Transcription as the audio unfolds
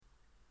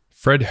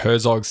Fred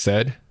Herzog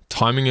said,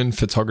 "Timing in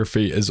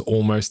photography is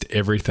almost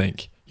everything.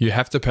 You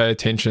have to pay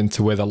attention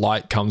to where the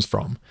light comes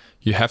from.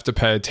 You have to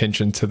pay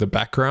attention to the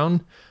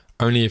background.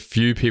 Only a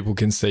few people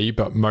can see,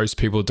 but most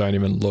people don't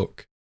even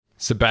look."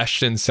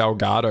 Sebastian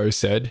Salgado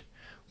said,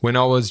 "When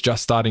I was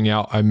just starting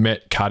out, I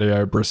met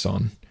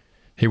Cartier-Bresson.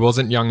 He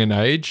wasn't young in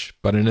age,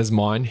 but in his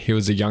mind, he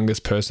was the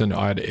youngest person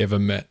I had ever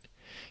met.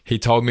 He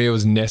told me it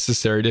was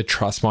necessary to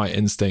trust my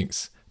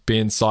instincts, be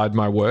inside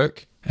my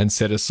work, and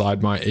set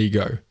aside my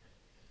ego.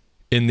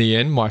 In the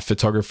end, my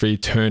photography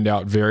turned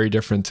out very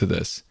different to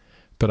this,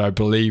 but I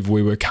believe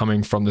we were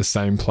coming from the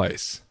same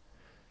place."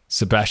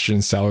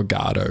 Sebastian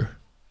Salgado.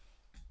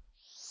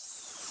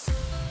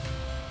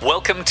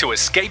 Welcome to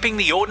Escaping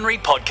the Ordinary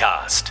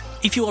podcast.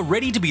 If you are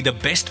ready to be the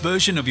best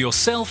version of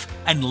yourself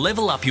and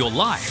level up your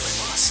life,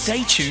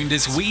 stay tuned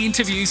as we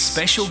interview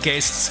special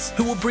guests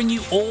who will bring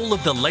you all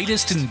of the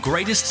latest and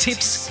greatest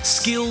tips,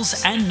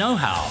 skills, and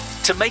know-how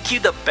to make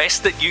you the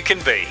best that you can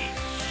be.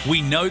 We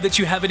know that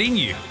you have it in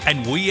you,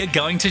 and we are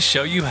going to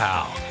show you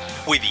how.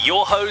 With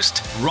your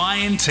host,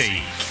 Ryan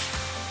Teague.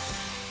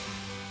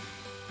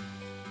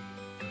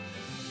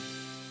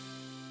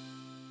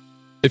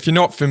 If you're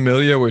not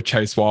familiar with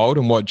Chase Wild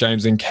and what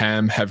James and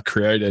Cam have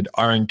created,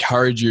 I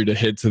encourage you to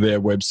head to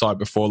their website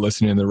before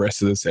listening to the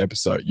rest of this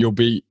episode. You'll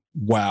be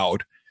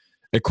wowed.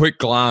 At a quick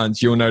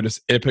glance, you'll notice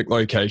epic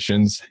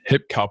locations,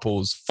 hip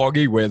couples,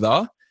 foggy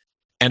weather,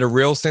 and a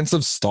real sense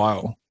of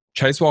style.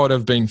 Chase Wild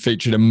have been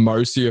featured in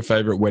most of your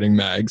favorite wedding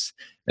mags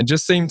and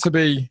just seem to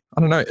be,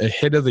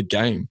 ahead of the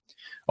game.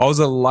 I was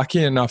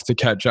lucky enough to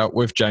catch up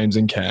with James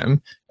and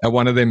Cam at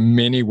one of their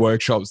many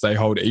workshops they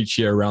hold each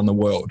year around the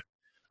world.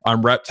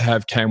 I'm rapt to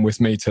have Cam with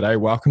me today.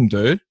 Welcome,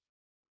 dude.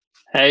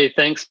 Hey,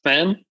 thanks,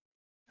 man.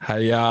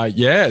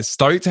 Hey,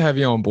 stoked to have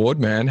you on board,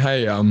 man.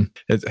 Hey,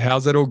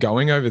 how's it all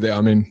going over there?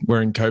 I mean,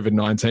 we're in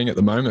COVID-19 at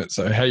the moment,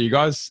 so how you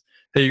guys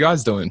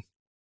doing?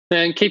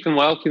 Man, keeping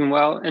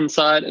well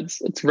inside.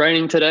 It's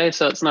raining today,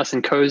 so it's nice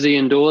and cozy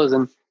indoors,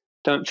 and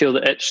don't feel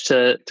the itch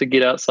to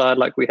get outside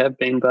like we have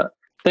been. But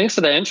thanks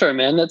for the intro,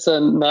 man. That's a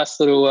nice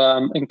little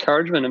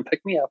encouragement and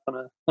pick me up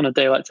on a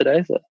day like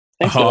today. So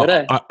thanks for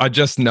that. I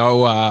just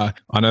know. I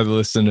know the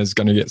listener is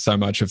going to get so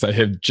much if they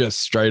head just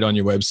straight on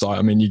your website.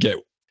 I mean, you get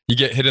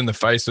hit in the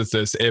face with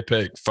this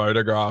epic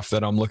photograph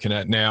that I'm looking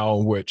at now,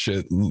 which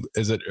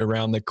is it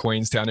around the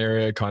Queenstown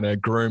area, kind of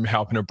groom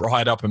helping a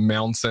bride up a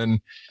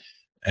mountain.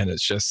 And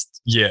it's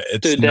just, it's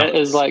dude, nuts. that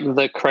is like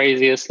the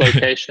craziest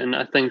location.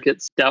 I think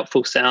it's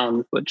Doubtful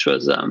Sound, which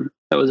was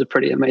that was a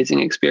pretty amazing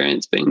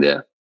experience being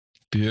there.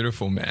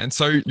 Beautiful, man.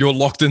 So you're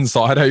locked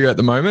inside, are you, at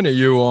the moment? Are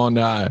you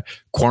on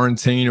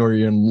quarantine or are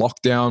you in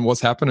lockdown?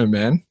 What's happening,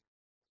 man?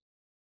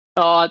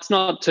 Oh, it's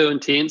not too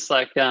intense.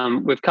 Like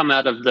we've come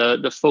out of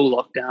the full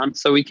lockdown,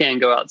 so we can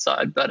go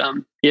outside. But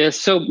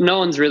so no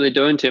one's really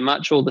doing too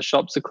much. All the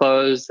shops are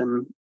closed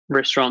and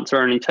restaurants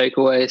are only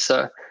takeaway.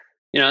 So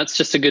it's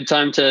just a good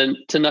time to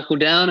knuckle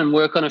down and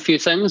work on a few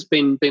things.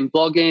 Been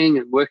blogging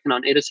and working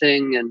on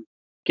editing and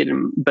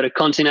getting a bit of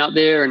content out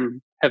there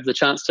and have the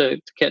chance to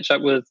catch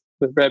up with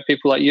rad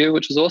people like you,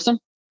 which is awesome.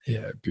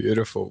 Yeah,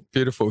 beautiful.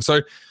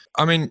 So,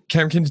 I mean,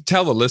 Cam, can you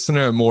tell the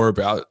listener more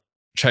about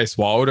Chase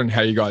Wild and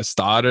how you guys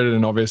started?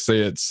 And obviously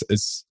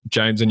it's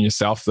James and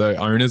yourself, the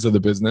owners of the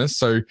business.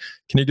 So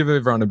can you give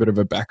everyone a bit of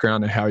a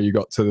background of how you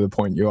got to the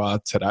point you are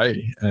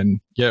today and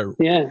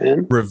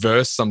man.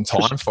 reverse some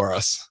time for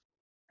us?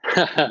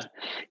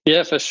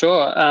 Yeah, for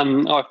sure.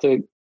 I'll have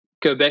to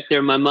go back there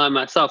in my mind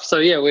myself. So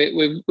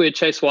we're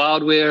Chase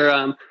Wild.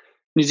 We're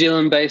New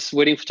Zealand-based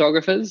wedding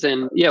photographers,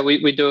 and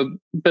we do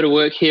a bit of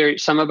work here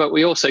each summer, but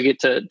we also get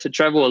to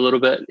travel a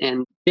little bit.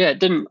 And it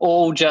didn't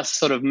all just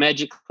sort of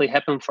magically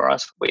happen for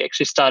us. We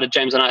actually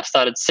James and I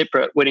started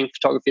separate wedding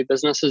photography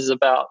businesses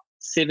about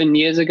 7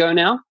 years ago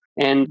now,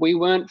 and we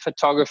weren't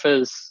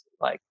photographers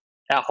like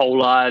our whole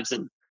lives,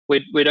 and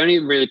we'd only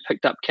really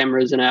picked up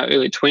cameras in our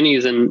early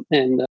 20s, and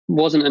it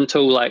wasn't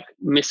until like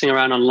messing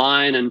around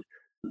online and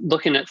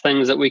looking at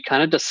things that we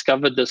kind of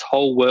discovered this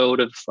whole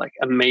world of like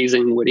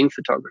amazing wedding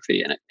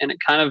photography, and it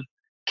kind of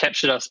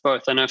captured us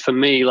both. I know for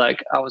me,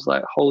 like I was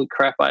like, holy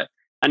crap, I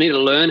need to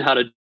learn how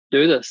to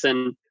do this,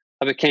 and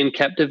I became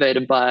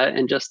captivated by it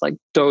and just like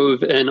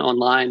dove in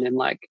online and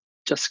like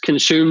just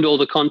consumed all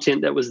the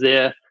content that was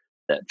there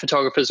that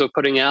photographers were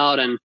putting out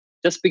and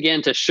just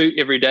began to shoot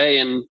every day.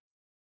 And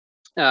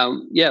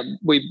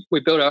we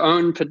built our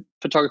own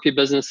photography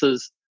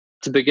businesses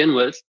to begin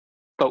with.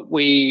 But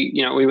we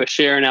were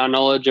sharing our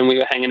knowledge and we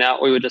were hanging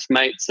out. We were just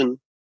mates and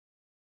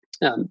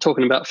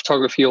talking about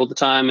photography all the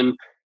time. And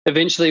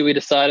eventually we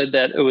decided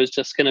that it was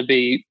just going to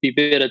be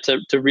better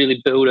to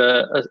really build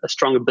a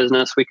stronger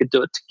business. We could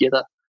do it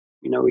together.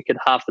 We could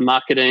half the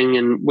marketing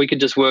and we could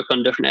just work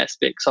on different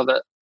aspects of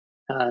it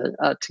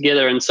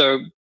together. And so,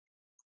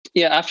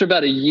 after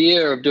about a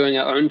year of doing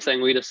our own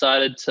thing, we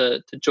decided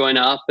to join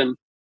up, and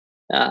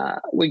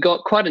we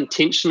got quite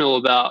intentional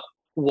about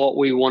what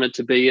we wanted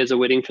to be as a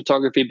wedding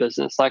photography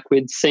business. Like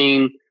we'd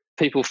seen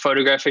people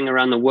photographing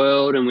around the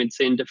world and we'd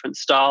seen different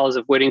styles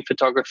of wedding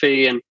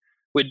photography, and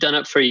we'd done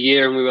it for a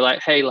year, and we were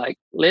like, hey, like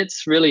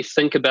let's really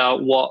think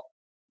about what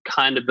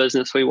kind of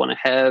business we want to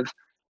have,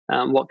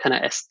 what kind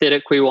of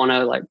aesthetic we want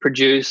to like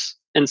produce.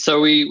 And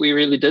so we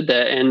really did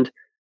that. And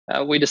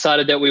we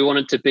decided that we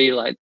wanted to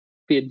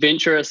be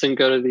adventurous and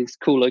go to these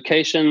cool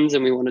locations,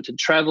 and we wanted to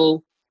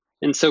travel.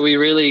 And so we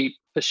really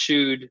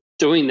pursued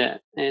doing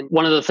that. And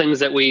one of the things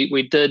that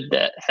we did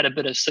that had a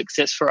bit of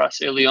success for us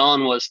early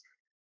on was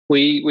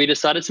we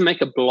decided to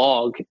make a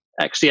blog.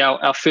 Actually,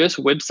 our first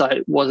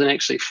website wasn't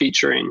actually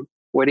featuring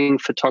wedding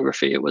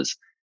photography. It was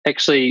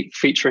actually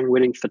featuring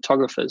wedding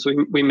photographers.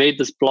 We made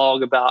this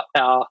blog about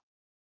our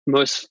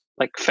most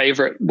like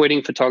favorite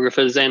wedding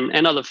photographers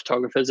and other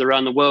photographers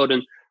around the world.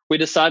 And we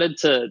decided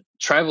to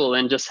travel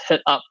and just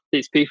hit up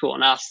these people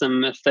and ask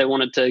them if they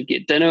wanted to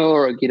get dinner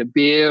or get a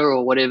beer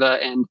or whatever,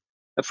 and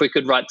if we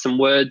could write some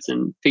words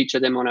and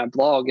feature them on our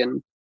blog.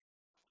 And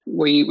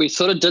we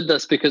sort of did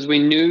this because we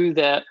knew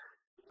that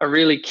a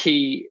really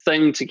key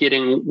thing to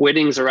getting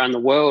weddings around the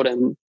world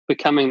and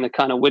becoming the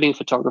kind of wedding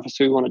photographers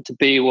we wanted to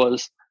be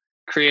was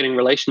creating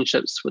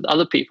relationships with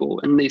other people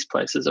in these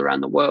places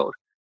around the world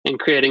and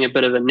creating a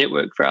bit of a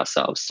network for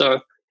ourselves.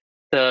 So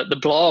the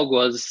blog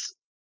was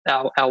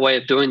our way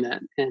of doing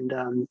that.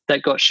 And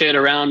that got shared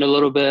around a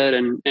little bit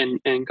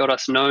and got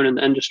us known in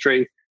the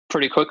industry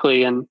pretty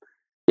quickly. And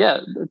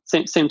yeah,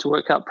 it seemed to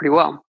work out pretty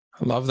well.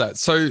 I love that.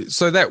 So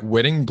that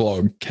wedding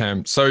blog,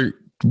 Cam, so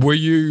were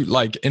you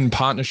like in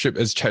partnership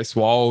as Chase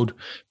Wild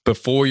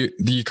before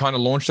you kind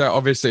of launched that?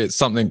 Obviously, it's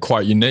something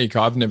quite unique.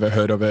 I've never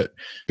heard of it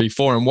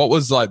before. And what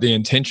was like the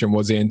intention?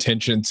 Was the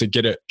intention to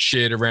get it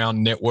shared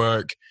around,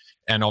 network,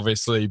 and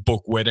obviously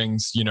book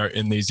weddings,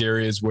 in these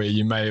areas where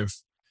you may have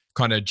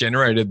kind of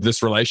generated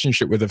this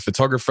relationship with a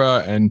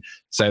photographer, and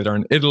say they're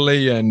in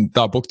Italy and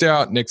they're booked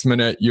out, next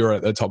minute you're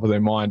at the top of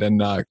their mind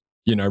and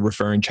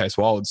referring Chase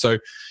Wild. So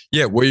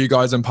yeah, were you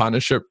guys in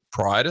partnership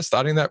prior to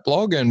starting that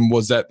blog, and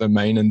was that the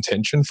main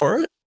intention for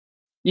it?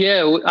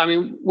 Yeah, I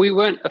mean, we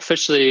weren't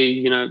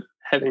officially,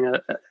 having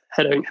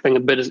a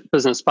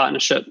business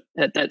partnership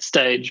at that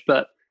stage,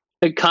 but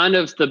it kind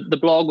of the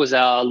blog was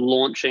our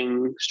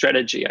launching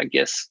strategy, I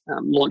guess,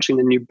 launching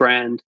the new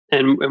brand,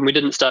 and we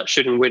didn't start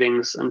shooting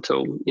weddings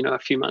until a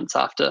few months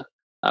after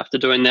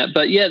doing that.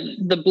 But yeah,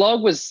 the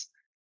blog was.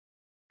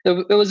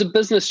 It was a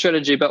business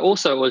strategy, but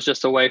also it was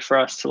just a way for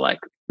us to like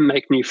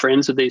make new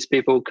friends with these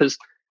people, because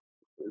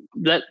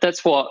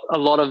that's what a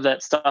lot of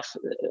that stuff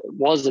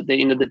was at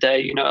the end of the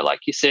day.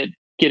 Like you said,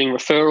 getting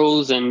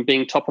referrals and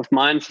being top of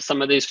mind for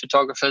some of these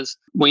photographers.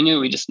 We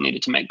knew we just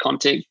needed to make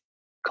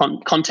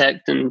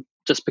contact and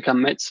just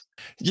become mates.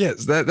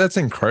 Yes, that's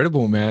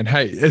incredible, man.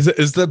 Hey,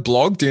 is the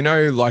blog, do you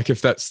know like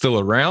if that's still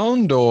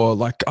around, or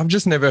like I've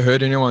just never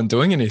heard anyone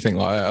doing anything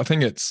like that? I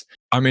think it's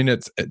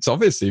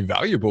obviously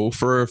valuable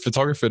for a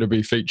photographer to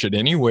be featured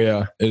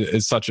anywhere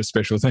is such a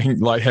special thing.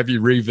 Like, have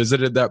you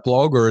revisited that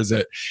blog, or is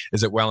it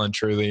well and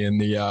truly in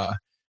the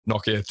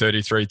Nokia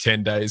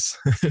 3310 days?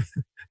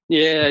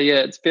 Yeah,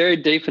 it's very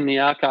deep in the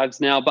archives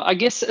now. But I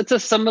guess it's a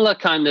similar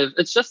kind of,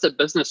 it's just a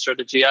business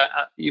strategy.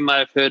 You might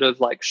have heard of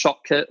like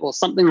ShotKit or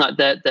something like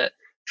that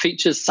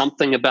features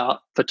something about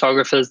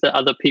photographers that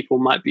other people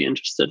might be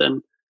interested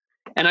in.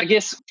 And I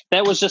guess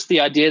that was just the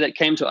idea that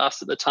came to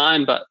us at the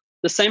time. But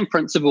the same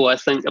principle, I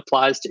think,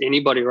 applies to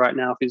anybody right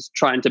now who's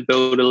trying to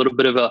build a little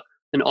bit of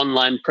an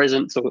online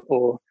presence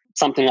or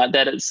something like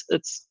that.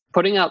 It's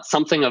putting out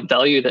something of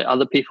value that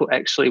other people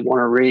actually want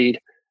to read,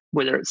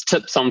 whether it's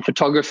tips on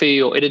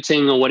photography or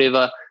editing or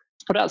whatever.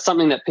 Put out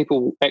something that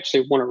people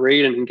actually want to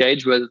read and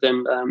engage with,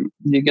 and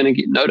you're going to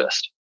get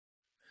noticed.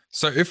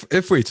 So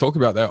if we talk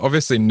about that,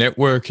 obviously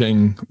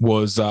networking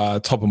was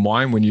top of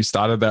mind when you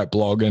started that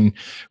blog, and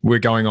we're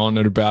going on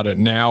about it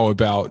now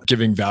about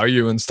giving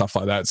value and stuff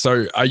like that.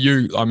 So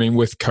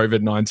with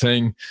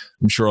COVID-19,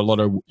 I'm sure a lot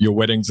of your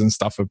weddings and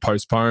stuff are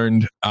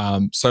postponed.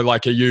 So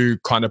like, are you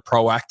kind of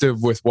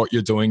proactive with what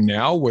you're doing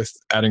now with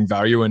adding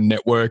value and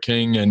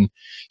networking and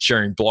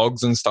sharing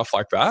blogs and stuff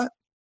like that?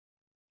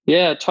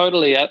 Yeah,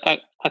 totally. I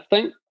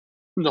think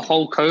the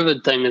whole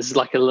COVID thing is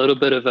like a little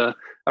bit of a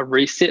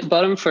reset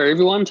button for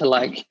everyone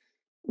to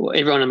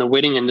everyone in the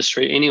wedding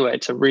industry anyway,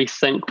 to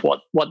rethink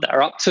what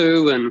they're up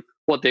to and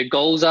what their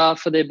goals are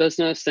for their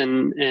business.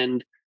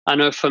 And I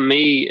know for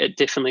me, it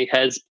definitely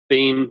has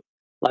been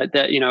like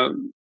that.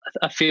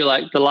 I feel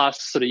like the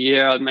last sort of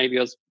year, maybe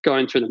I was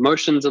going through the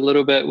motions a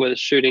little bit with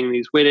shooting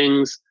these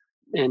weddings,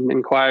 and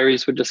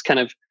inquiries were just kind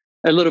of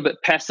a little bit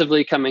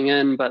passively coming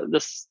in. But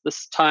this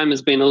time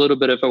has been a little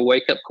bit of a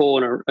wake-up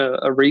call and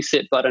a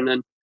reset button.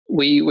 And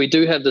we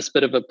do have this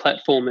bit of a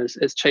platform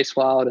as Chase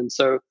Wild. And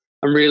so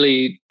I'm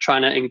really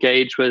trying to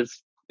engage with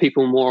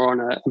people more on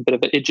a bit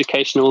of an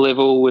educational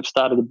level. We've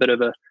started a bit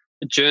of a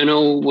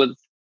journal with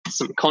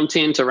some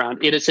content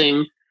around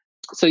editing.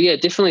 So yeah,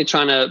 definitely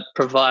trying to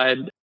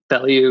provide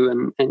value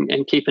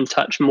and keep in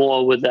touch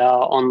more with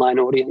our online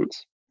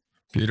audience.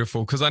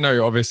 Beautiful. Because I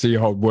know obviously you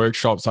hold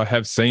workshops. I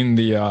have seen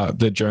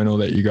the journal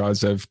that you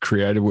guys have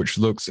created, which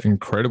looks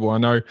incredible. I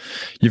know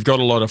you've got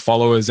a lot of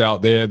followers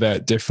out there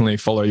that definitely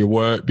follow your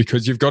work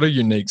because you've got a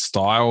unique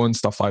style and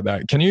stuff like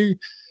that. Can you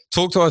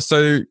talk to us?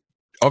 So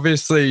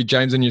obviously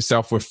James and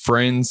yourself were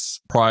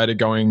friends prior to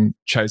going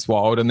Chase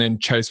Wild, and then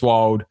Chase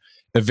Wild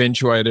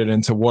eventuated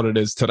into what it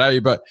is today.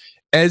 But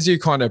as you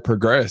kind of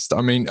progressed,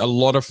 I mean, a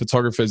lot of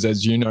photographers,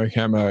 as you know,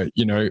 Cam, are,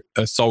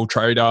 a sole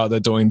trader, they're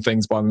doing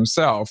things by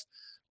themselves.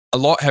 A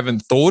lot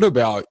haven't thought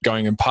about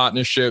going in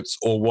partnerships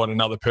or what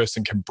another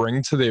person can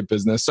bring to their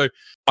business. So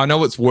I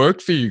know it's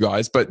worked for you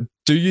guys, but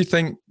do you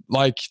think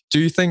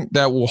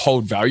that will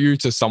hold value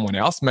to someone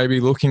else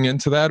maybe looking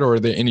into that? Or are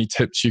there any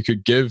tips you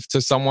could give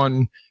to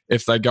someone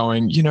if they're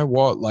going, you know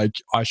what, like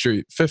I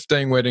shoot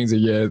 15 weddings a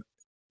year,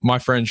 my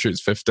friend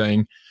shoots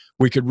 15,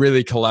 we could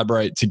really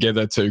collaborate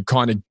together to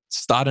kind of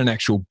start an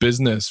actual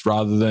business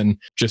rather than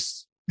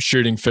just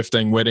shooting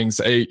 15 weddings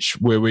each,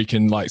 where we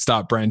can like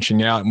start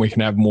branching out and we can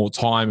have more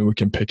time and we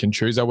can pick and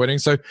choose our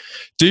weddings. So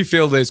do you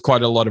feel there's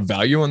quite a lot of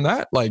value in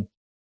that, like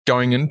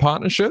going in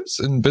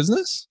partnerships in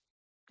business?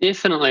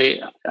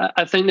 Definitely.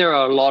 I think there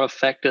are a lot of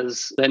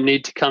factors that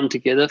need to come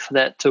together for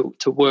that to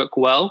work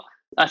well.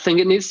 I think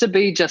it needs to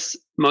be just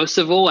most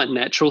of all a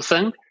natural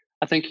thing.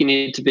 I think you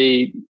need to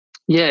be,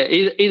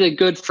 either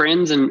good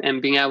friends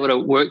and being able to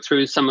work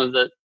through some of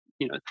the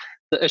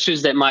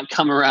issues that might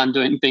come around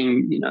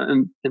being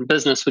in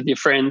business with your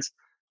friends,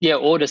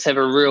 or just have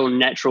a real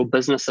natural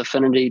business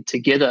affinity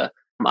together.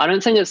 I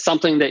don't think it's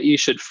something that you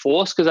should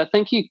force, because I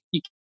think you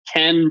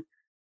can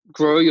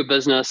grow your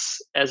business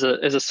as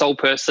a sole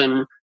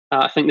person.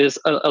 I think there's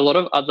a lot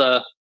of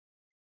other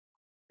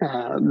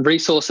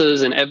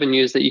resources and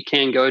avenues that you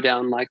can go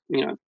down, like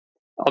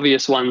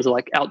obvious ones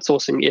like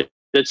outsourcing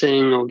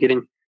editing or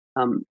getting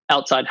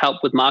outside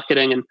help with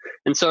marketing,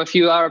 and so if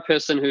you are a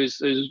person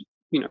who's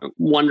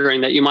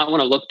wondering that, you might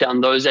want to look down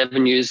those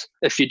avenues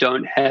if you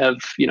don't have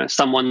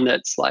someone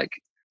that's like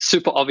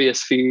super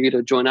obvious for you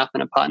to join up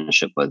in a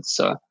partnership with.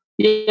 So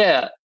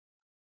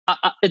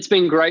it's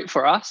been great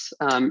for us,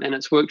 and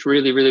it's worked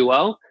really, really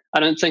well. I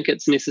don't think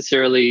it's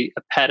necessarily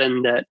a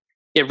pattern that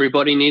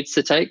everybody needs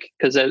to take,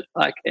 because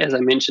like as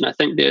I mentioned, I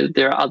think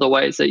there are other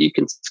ways that you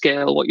can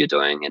scale what you're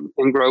doing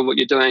and grow what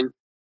you're doing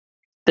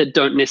that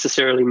don't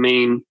necessarily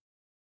mean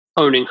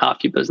owning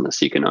half your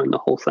business. You can own the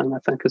whole thing, I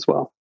think, as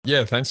well.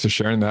 Yeah, thanks for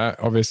sharing that.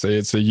 Obviously,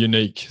 it's a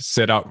unique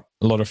setup.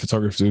 A lot of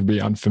photographers would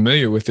be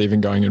unfamiliar with even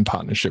going in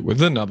partnership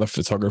with another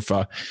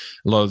photographer.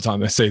 A lot of the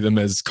time they see them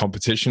as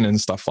competition and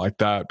stuff like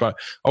that. But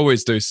I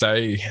always do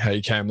say,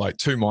 hey, Cam, like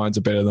two minds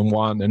are better than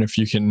one. And if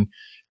you can,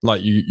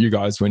 like you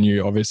guys, when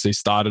you obviously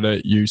started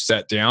it, you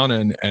sat down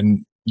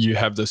and you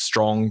have this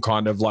strong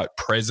kind of like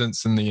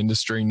presence in the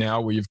industry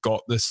now where you've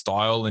got this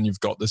style and you've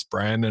got this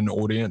brand and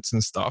audience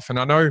and stuff. And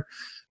I know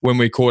when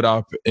we caught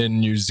up in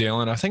New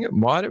Zealand, I think it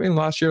might have been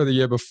last year or the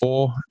year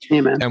before.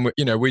 Yeah, man.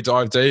 And we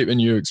dived deep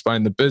and you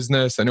explained the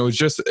business, and it was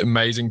just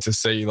amazing to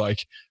see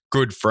like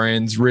good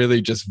friends really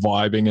just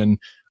vibing. And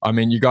I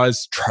mean, you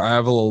guys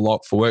travel a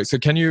lot for work. So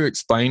can you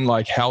explain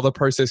like how the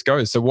process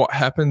goes? So what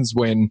happens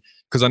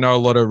because I know a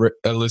lot of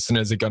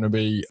listeners are going to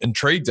be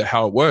intrigued at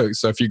how it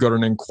works. So if you got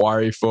an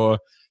inquiry for,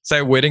 say,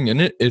 a wedding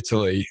in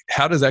Italy,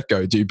 how does that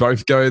go? Do you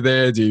both go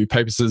there? Do you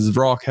paper, scissors,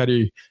 rock? How do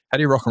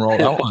you rock and roll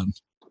that one?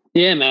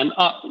 Yeah, man.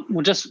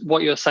 Well, just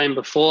what you were saying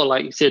before,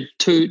 like you said,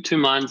 two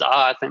minds are,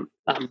 I think,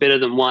 better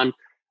than one.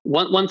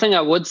 One thing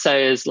I would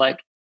say is, like,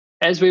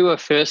 as we were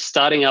first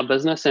starting our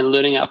business and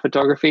learning our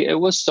photography,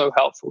 it was so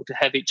helpful to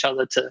have each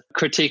other to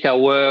critique our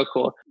work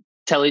or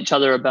tell each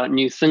other about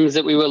new things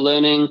that we were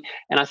learning.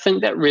 And I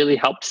think that really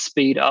helped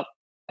speed up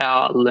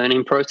our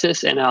learning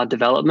process and our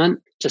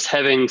development. Just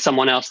having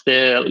someone else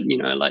there,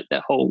 like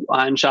that whole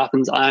iron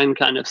sharpens iron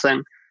kind of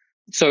thing.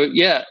 So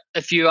yeah,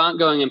 if you aren't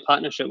going in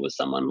partnership with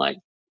someone, like,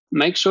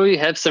 make sure you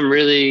have some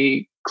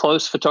really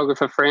close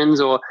photographer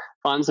friends, or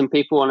find some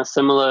people on a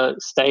similar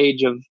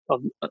stage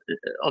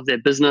of their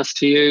business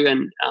to you,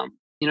 and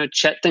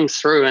chat things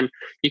through, and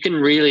you can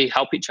really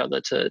help each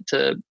other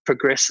to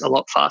progress a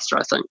lot faster,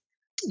 I think.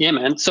 Yeah,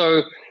 man.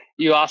 So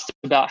you asked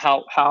about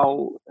how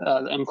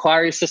the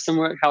inquiry system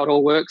works, how it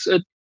all works.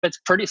 It's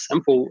pretty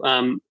simple,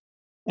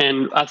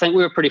 and I think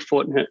we were pretty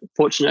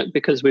fortunate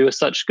because we were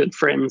such good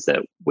friends that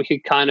we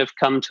could kind of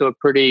come to a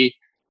pretty,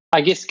 I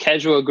guess,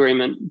 casual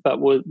agreement, but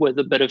with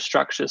a bit of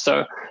structure.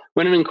 So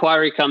when an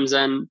inquiry comes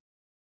in,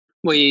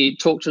 we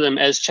talk to them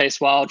as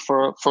Chase Wild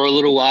for a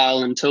little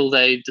while until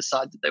they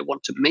decide that they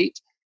want to meet.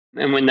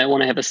 And when they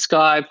want to have a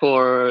Skype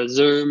or a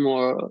Zoom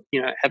or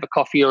have a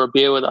coffee or a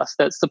beer with us,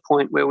 that's the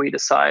point where we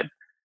decide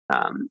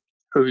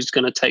who's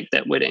going to take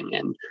that wedding.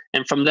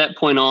 And from that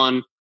point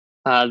on,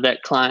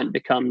 that client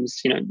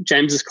becomes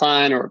James's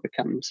client, or it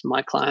becomes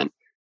my client.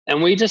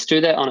 And we just do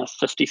that on a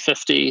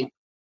 50-50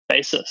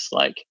 basis.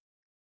 Like,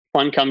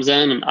 one comes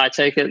in and I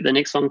take it, the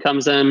next one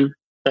comes in,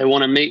 they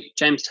want to meet,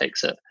 James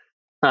takes it.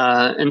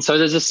 And so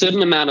there's a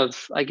certain amount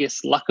of, I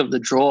guess, luck of the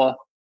draw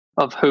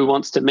of who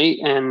wants to meet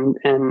and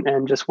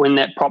just when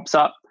that pops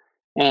up.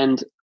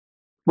 And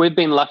we've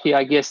been lucky,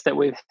 I guess, that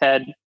we've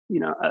had,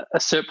 a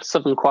surplus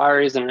of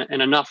inquiries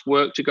and enough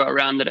work to go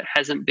around that it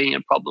hasn't been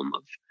a problem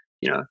of,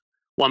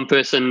 one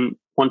person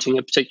wanting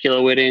a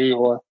particular wedding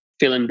or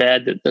feeling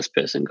bad that this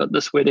person got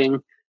this wedding.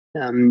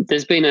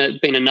 There's been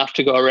enough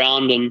to go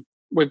around, and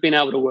we've been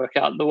able to work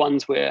out the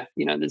ones where,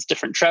 there's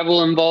different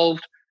travel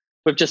involved.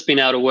 We've just been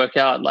able to work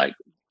out like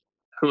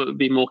who it would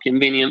be more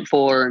convenient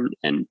for,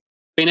 and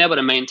being able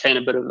to maintain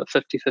a bit of a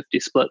 50-50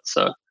 split.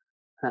 So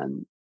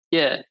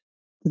yeah,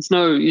 there's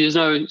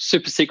no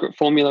super secret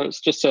formula.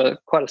 It's just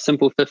quite a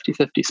simple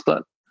 50-50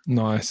 split.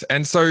 Nice.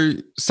 And so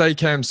say,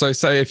 Cam,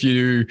 say if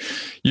you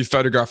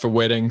photograph a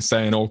wedding,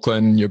 say in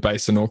Auckland, you're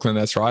based in Auckland,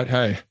 that's right.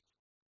 Hey.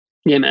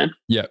 Yeah, man.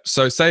 Yeah.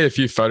 So say if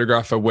you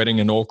photograph a wedding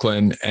in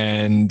Auckland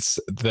and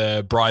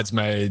the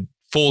bridesmaid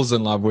falls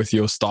in love with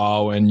your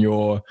style and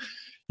your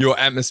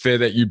atmosphere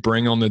that you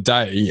bring on the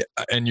day,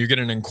 and you get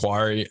an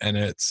inquiry and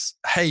it's,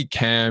 hey,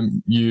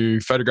 Cam, you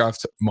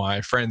photographed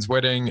my friend's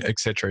wedding, et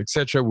cetera,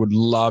 would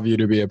love you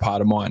to be a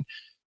part of mine.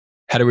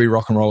 How do we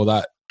rock and roll with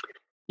that?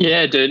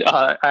 Yeah, dude,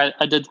 I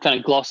did kind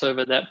of gloss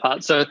over that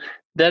part. So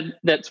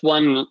that's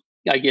one,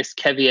 I guess,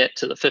 caveat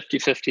to the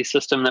 50-50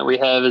 system that we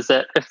have, is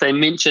that if they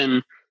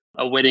mention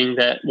a wedding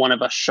that one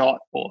of us shot,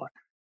 or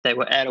they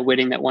were at a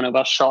wedding that one of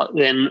us shot,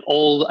 then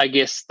all, I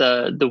guess,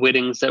 the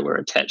weddings that were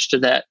attached to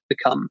that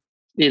become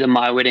either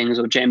my weddings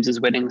or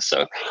James's weddings.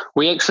 So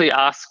we actually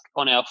ask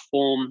on our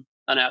form,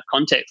 on our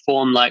contact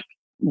form, like,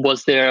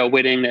 was there a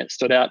wedding that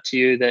stood out to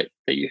you that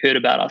you heard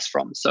about us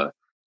from? So,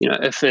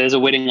 if there's a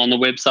wedding on the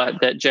website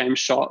that James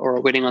shot, or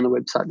a wedding on the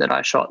website that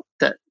I shot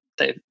that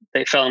they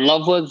fell in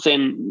love with,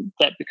 then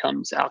that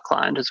becomes our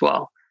client as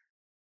well.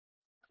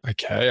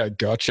 Okay, I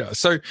gotcha.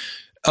 So,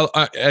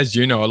 as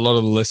you know, a lot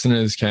of the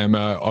listeners, Cam,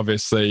 are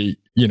obviously,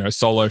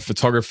 solo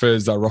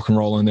photographers. They rock and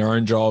roll in their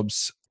own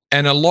jobs,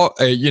 and a lot,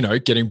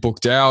 getting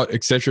booked out,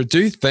 etc.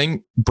 Do you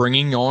think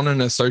bringing on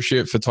an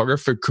associate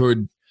photographer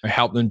could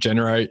help them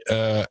generate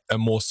a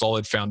more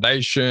solid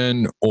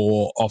foundation,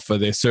 or offer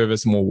their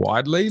service more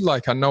widely?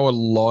 Like, I know a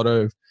lot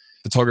of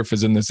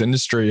photographers in this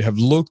industry have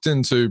looked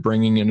into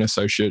bringing an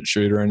associate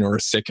shooter in, or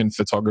a second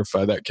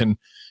photographer that can,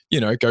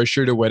 go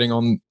shoot a wedding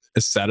on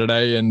a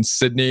Saturday in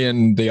Sydney,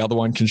 and the other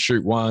one can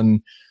shoot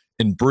one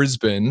in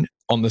Brisbane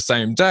on the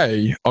same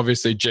day,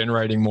 obviously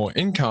generating more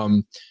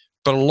income.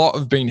 But a lot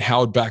have been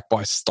held back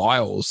by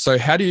styles. So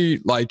how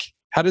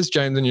does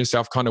James and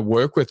yourself kind of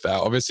work with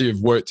that? Obviously,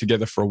 you've worked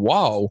together for a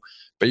while,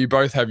 but you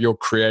both have your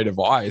creative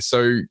eye.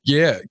 So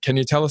yeah, can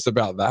you tell us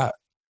about that?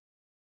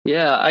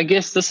 Yeah, I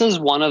guess this is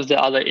one of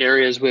the other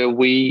areas where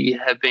we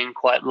have been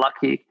quite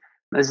lucky,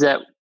 is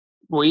that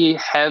we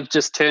have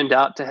just turned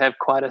out to have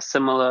quite a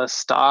similar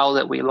style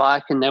that we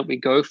like and that we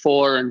go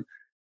for. And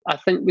I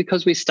think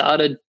because we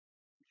started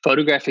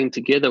photographing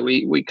together,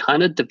 we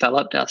kind of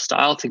developed our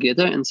style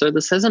together. And so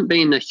this hasn't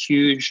been a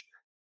huge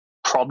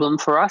problem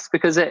for us,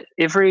 because at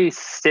every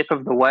step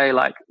of the way,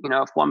 like,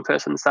 if one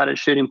person started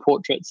shooting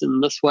portraits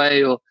in this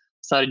way, or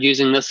started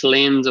using this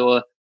lens,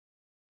 or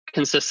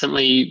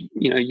consistently,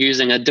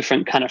 using a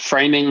different kind of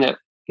framing that,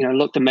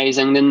 looked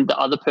amazing, then the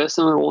other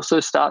person would also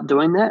start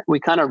doing that. We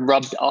kind of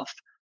rubbed off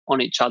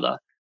on each other.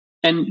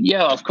 And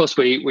yeah, of course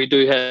we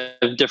do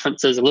have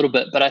differences a little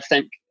bit, but I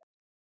think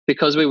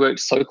because we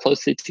worked so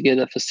closely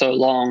together for so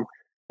long,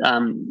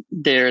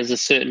 there is a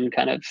certain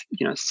kind of,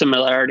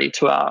 similarity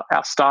to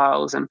our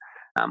styles. And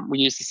we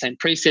use the same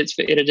presets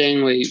for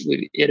editing.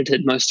 We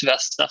edited most of our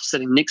stuff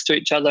sitting next to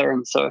each other.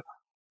 And so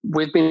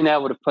we've been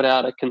able to put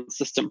out a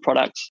consistent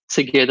product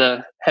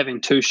together,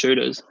 having two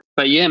shooters.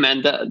 But yeah,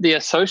 man, the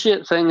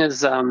associate thing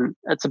is,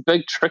 it's a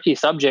big, tricky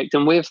subject.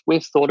 And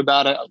we've thought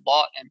about it a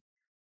lot. And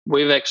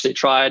we've actually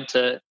tried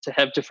to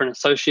have different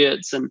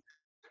associates and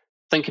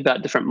think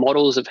about different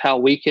models of how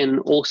we can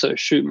also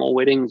shoot more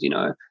weddings,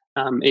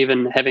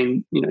 even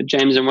having,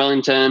 James in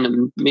Wellington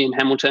and me in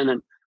Hamilton,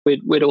 and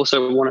we'd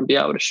also want to be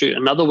able to shoot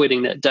another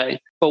wedding that day.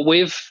 But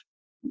we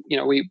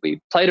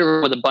played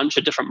around with a bunch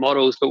of different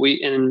models, but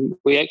we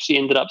actually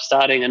ended up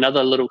starting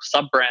another little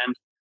sub-brand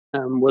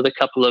with a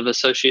couple of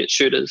associate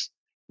shooters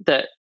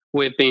that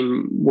we've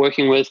been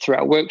working with through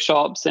our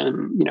workshops.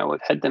 And, we've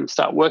had them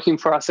start working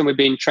for us, and we've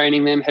been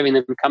training them, having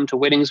them come to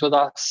weddings with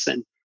us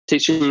and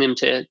teaching them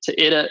to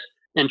edit,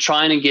 and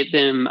trying to get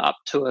them up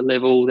to a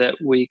level that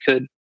we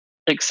could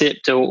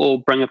accept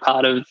or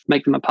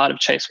make them a part of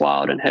Chase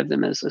Wild and have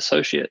them as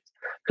associates.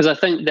 Because I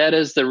think that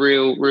is the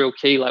real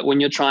key. Like, when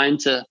you're trying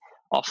to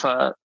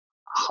offer,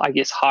 I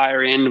guess,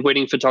 higher end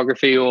wedding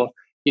photography, or,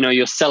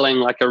 you're selling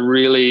like a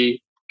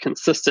really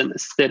consistent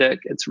aesthetic,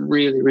 it's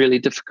really, really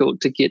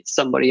difficult to get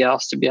somebody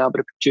else to be able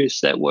to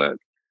produce that work.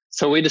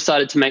 So we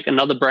decided to make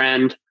another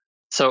brand,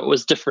 so it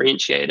was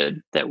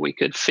differentiated, that we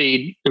could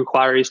feed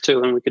inquiries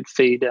to, and we could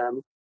feed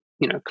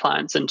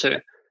clients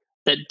into,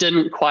 that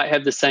didn't quite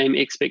have the same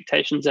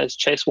expectations as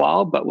Chase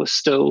Wild, but was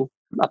still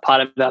a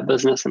part of our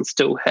business and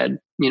still had,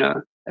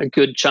 a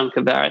good chunk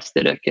of our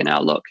aesthetic and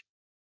our look.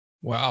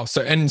 Wow.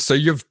 So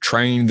you've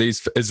trained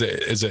these, is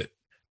it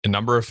a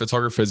number of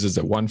photographers? Is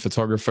it one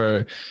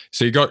photographer?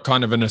 So you got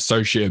kind of an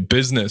associate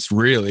business,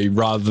 really,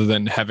 rather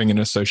than having an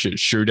associate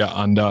shooter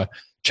under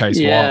Chase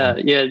Wild.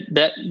 Yeah.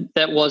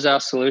 That was our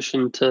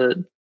solution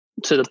to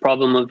the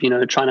problem of,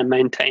 trying to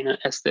maintain an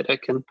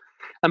aesthetic. And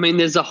I mean,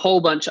 there's a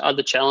whole bunch of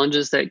other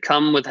challenges that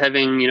come with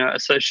having,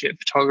 associate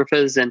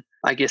photographers, and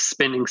I guess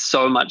spending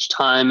so much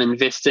time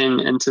investing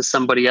into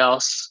somebody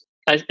else.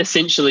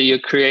 Essentially, you're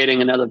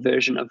creating another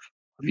version of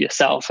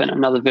yourself and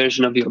another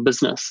version of your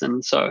business.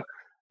 And so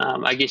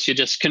I guess you're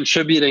just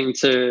contributing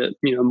to,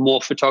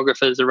 more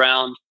photographers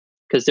around,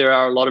 because there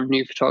are a lot of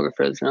new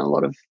photographers and a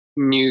lot of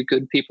new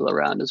good people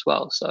around as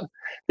well. So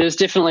there's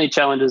definitely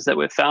challenges that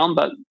we've found,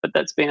 but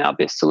that's been our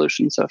best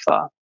solution so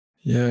far.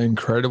 Yeah,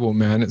 incredible,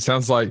 man. It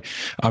sounds like,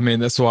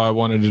 that's why I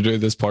wanted to do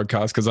this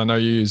podcast, because I know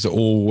you're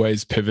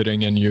always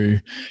pivoting, and you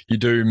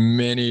do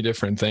many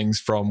different things,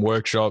 from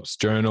workshops,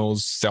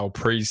 journals, sell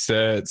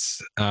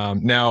presets.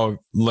 Now I've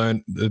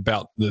learned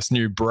about this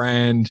new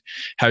brand,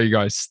 how you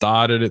guys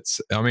started.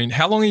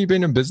 How long have you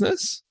been in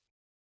business?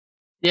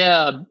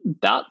 Yeah,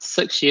 about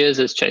 6 years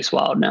as Chase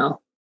Wild now.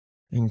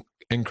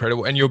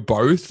 Incredible. And you're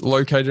both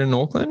located in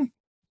Auckland?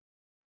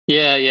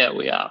 Yeah,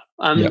 we are.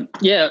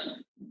 Yeah.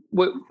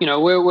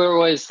 We're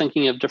always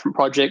thinking of different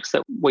projects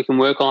that we can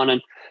work on,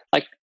 and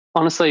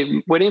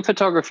honestly, wedding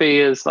photography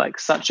is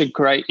such a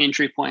great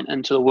entry point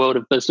into the world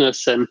of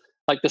business, and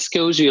the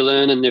skills you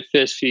learn in the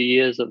first few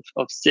years of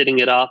setting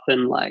it up,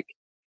 and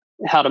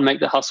how to make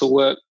the hustle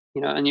work,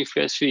 in your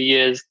first few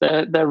years,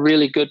 they're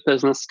really good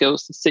business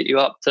skills to set you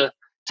up to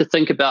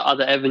think about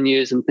other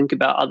avenues and think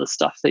about other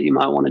stuff that you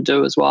might want to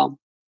do as well.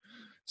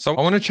 So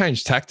I want to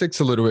change tactics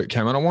a little bit,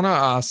 Cameron. I want to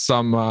ask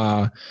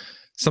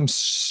some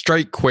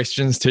straight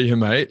questions to you,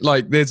 mate.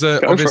 There's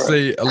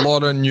obviously a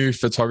lot of new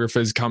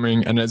photographers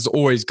coming, and it's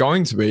always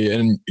going to be.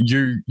 And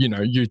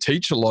you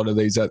teach a lot of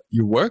these at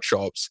your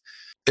workshops.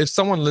 If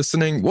someone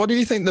listening, what do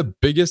you think the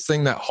biggest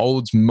thing that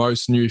holds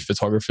most new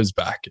photographers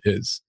back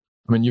is?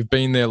 You've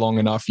been there long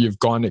enough. You've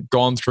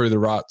gone through the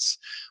ruts.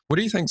 What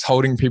do you think's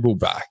holding people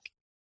back?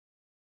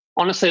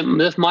 Honestly,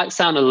 this might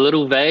sound a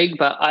little vague,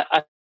 but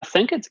I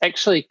think it's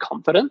actually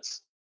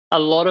confidence. A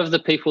lot of the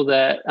people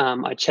that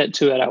I chat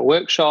to at our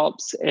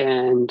workshops,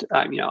 and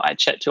I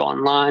chat to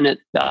online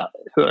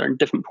who are in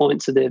different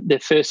points of their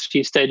first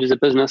few stages of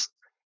business,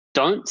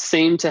 don't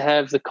seem to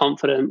have the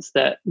confidence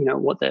that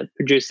what they're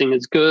producing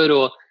is good,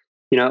 or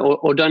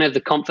don't have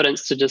the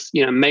confidence to just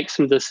make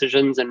some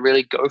decisions and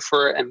really go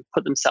for it and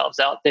put themselves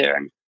out there.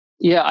 And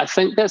yeah, I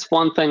think that's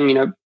one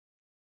thing.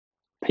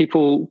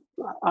 People,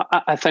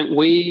 I think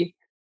we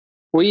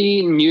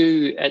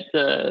knew at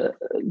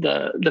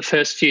the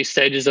first few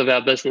stages of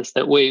our business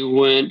that we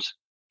weren't,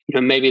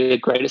 maybe the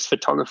greatest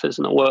photographers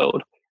in the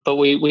world, but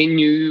we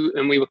knew,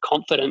 and we were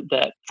confident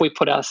that if we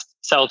put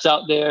ourselves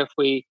out there, if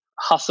we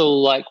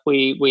hustle like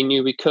we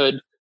knew we could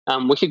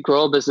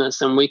grow a business,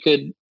 and we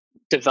could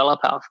develop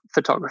our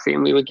photography,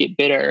 and we would get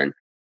better. And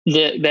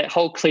that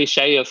whole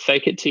cliche of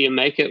fake it till you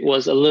make it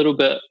was a little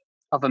bit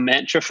of a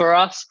mantra for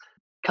us.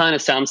 Kind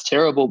of sounds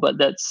terrible, but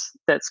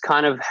that's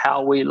kind of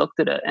how we looked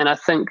at it. And I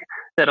think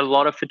that a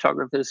lot of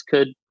photographers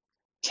could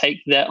take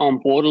that on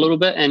board a little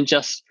bit and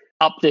just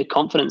up their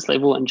confidence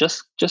level and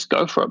just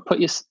go for it.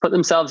 Put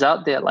themselves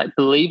out there,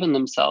 believe in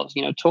themselves.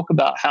 Talk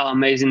about how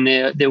amazing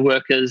their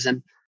work is,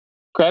 and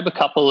grab a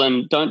couple,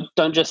 and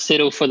don't just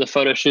settle for the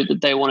photo shoot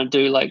that they want to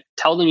do.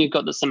 Tell them you've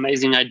got this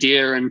amazing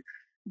idea and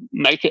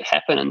make it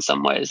happen in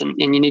some ways, and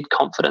you need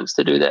confidence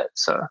to do that.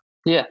 So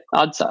yeah,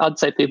 I'd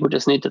say people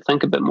just need to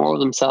think a bit more of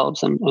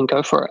themselves and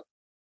go for it.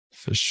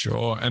 For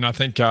sure. And I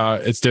think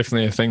it's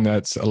definitely a thing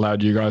that's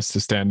allowed you guys to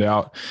stand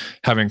out.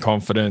 Having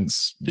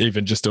confidence,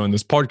 even just doing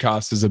this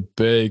podcast, is a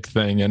big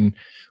thing. And,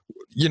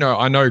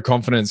 I know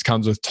confidence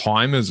comes with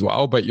time as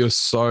well, but you're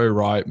so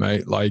right,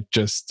 mate.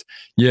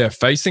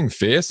 Facing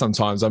fear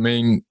sometimes.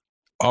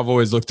 I've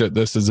always looked at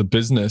this as a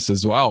business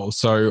as well.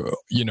 So,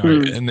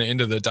 in the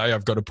end of the day,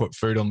 I've got to put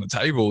food on the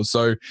table.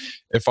 So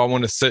if I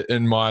want to sit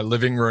in my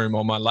living room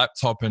on my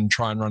laptop and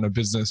try and run a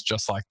business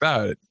just like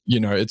that,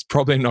 it's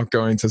probably not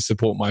going to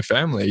support my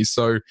family.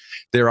 So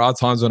there are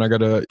times when I got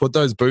to put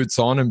those boots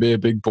on and be a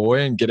big boy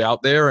and get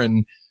out there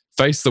and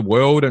face the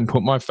world and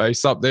put my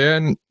face up there.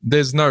 And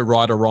there's no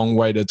right or wrong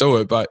way to do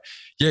it. But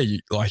yeah,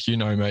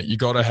 mate, you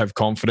got to have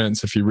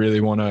confidence if you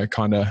really want to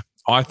kind of,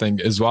 I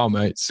think as well,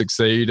 mate,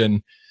 succeed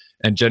and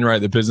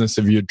generate the business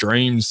of your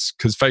dreams,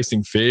 because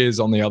facing fears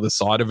on the other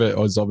side of it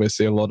is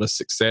obviously a lot of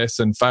success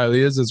and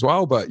failures as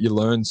well, but you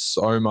learn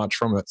so much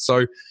from it.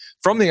 So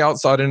from the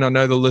outside, and I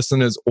know the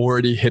listeners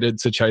already headed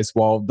to Chase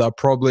Wild, they're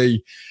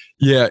probably,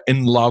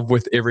 in love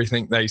with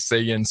everything they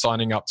see and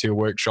signing up to your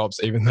workshops,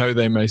 even though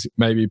they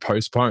may be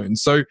postponed.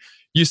 So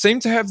you seem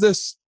to have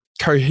this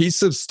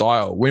cohesive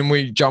style. When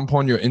we jump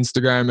on your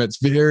Instagram, it's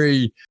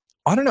very,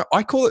 I don't know,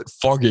 I call it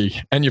foggy,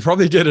 and you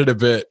probably get it a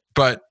bit,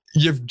 but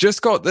you've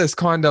just got this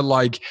kind of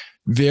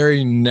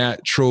very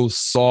natural,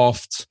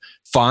 soft,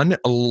 fun,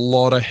 a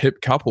lot of hip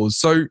couples.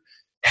 So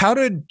how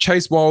did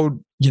Chase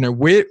Wild,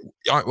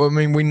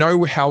 we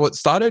know how it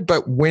started,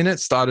 but when it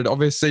started,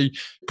 obviously,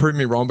 prove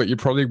me wrong, but you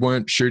probably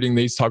weren't shooting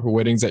these type of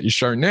weddings that you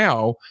show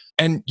now.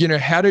 And,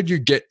 how did you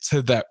get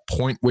to that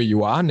point where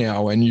you are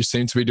now? And you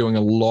seem to be doing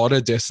a lot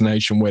of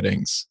destination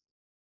weddings.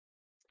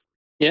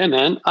 Yeah,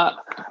 man.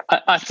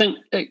 I think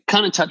it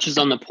kind of touches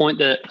on the point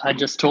that I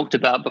just talked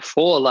about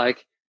before.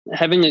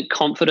 having the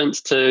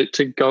confidence to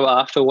go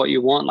after what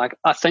you want. Like,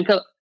 I think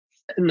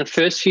in the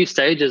first few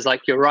stages,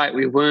 like, you're right,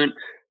 we weren't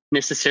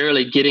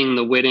necessarily getting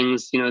the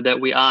weddings, that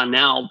we are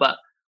now, but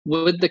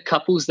with the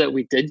couples that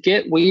we did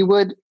get, we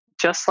would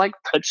just like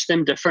pitch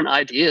them different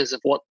ideas of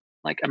what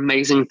like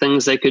amazing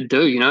things they could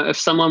do. If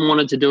someone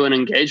wanted to do an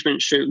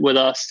engagement shoot with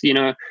us,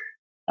 in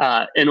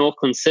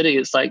Auckland City,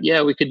 it's like,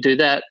 yeah, we could do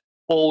that.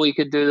 Or we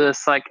could do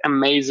this like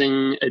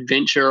amazing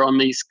adventure on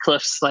these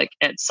cliffs, like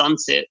at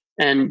sunset.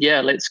 And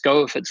yeah, let's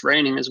go if it's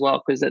raining as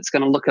well, because it's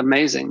going to look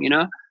amazing,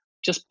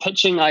 just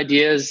pitching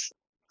ideas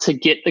to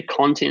get the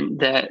content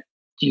that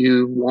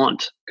you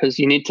want, because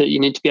you need to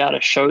be able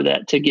to show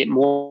that to get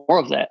more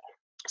of that.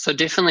 So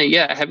definitely,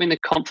 yeah, having the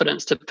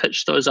confidence to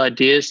pitch those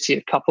ideas to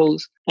your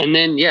couples, and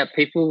then yeah,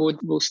 people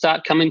will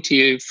start coming to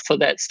you for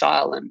that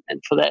style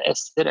and for that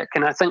aesthetic.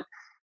 And I think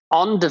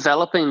on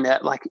developing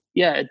that, like,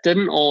 yeah, it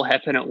didn't all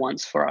happen at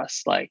once for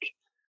us. Like,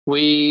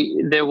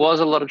 there was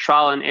a lot of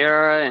trial and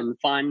error and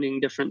finding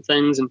different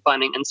things and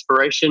finding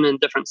inspiration in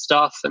different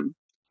stuff. And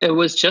it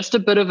was just a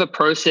bit of a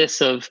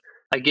process of,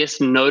 I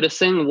guess,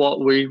 noticing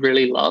what we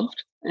really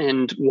loved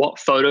and what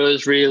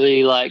photos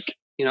really, like,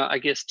 I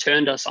guess,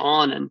 turned us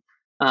on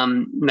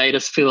and made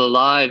us feel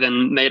alive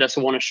and made us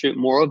want to shoot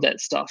more of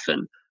that stuff.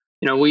 And,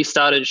 we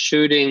started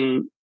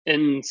shooting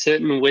in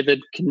certain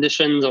weathered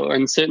conditions or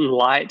in certain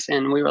light,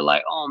 and we were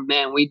like, oh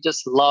man, we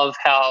just love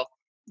how,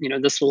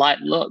 this light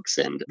looks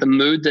and the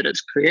mood that it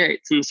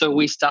creates. And so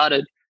we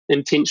started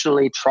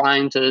intentionally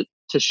trying to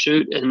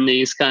shoot in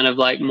these kind of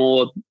like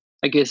more,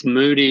 I guess,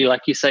 moody,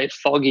 like you say,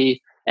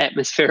 foggy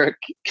atmospheric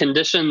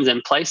conditions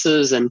and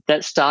places. And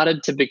that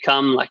started to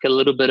become like a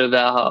little bit of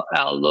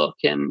our look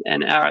and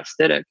our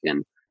aesthetic.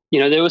 And,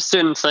 there were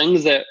certain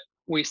things that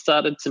we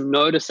started to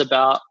notice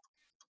about,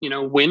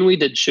 when we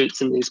did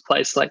shoots in these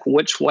places, like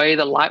which way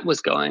the light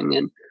was going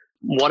and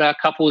what our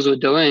couples were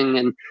doing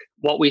and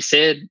what we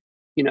said,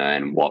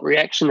 and what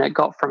reaction that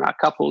got from our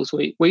couples.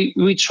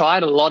 We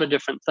tried a lot of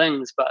different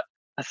things, but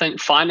I think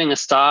finding a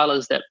style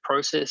is that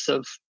process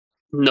of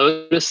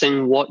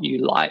noticing what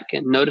you like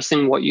and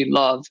noticing what you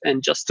love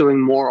and just doing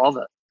more of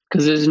it.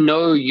 Because there's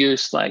no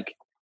use like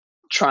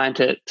trying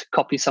to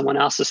copy someone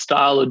else's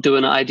style or do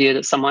an idea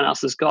that someone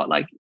else has got.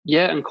 Like,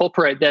 yeah,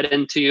 incorporate that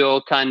into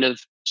your kind of,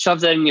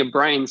 shove that in your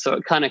brain so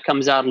it kind of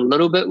comes out a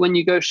little bit when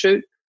you go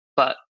shoot.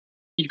 But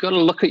you've got to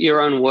look at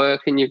your own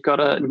work and you've got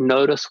to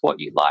notice what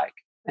you like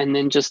and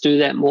then just do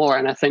that more.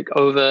 And I think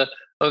over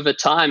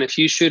time, if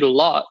you shoot a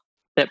lot,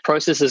 that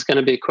process is going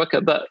to be quicker.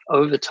 But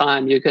over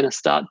time, you're going to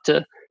start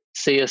to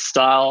see a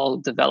style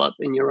develop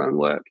in your own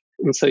work.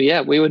 And so, yeah,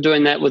 we were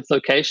doing that with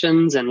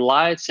locations and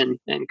lights and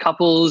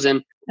couples.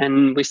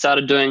 And we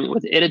started doing it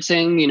with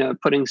editing,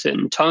 putting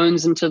certain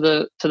tones into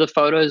the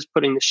photos,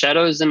 putting the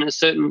shadows in a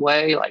certain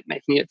way, like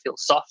making it feel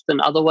soft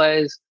in other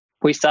ways.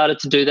 We started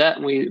to do that,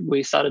 and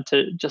we started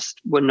to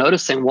we're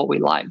noticing what we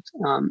liked.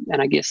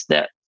 And I guess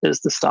that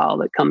is the style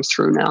that comes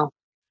through now.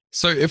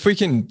 So if we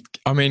can,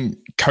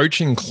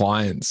 coaching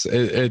clients,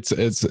 it's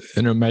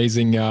an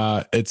amazing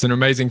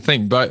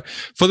thing. But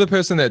for the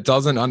person that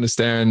doesn't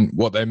understand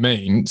what they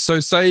mean, so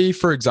say,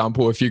 for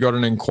example, if you got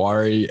an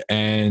inquiry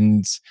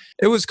and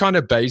it was kind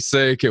of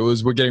basic,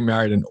 we're getting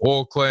married in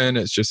Auckland,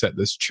 it's just at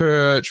this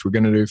church, we're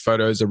going to do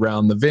photos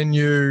around the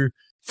venue,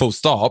 full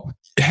stop.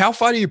 How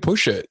far do you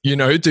push it?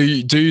 Do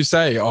you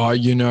say,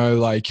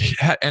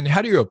 and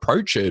how do you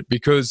approach it?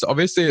 Because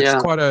obviously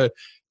it's quite a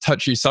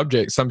touchy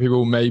subject. Some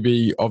people may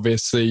be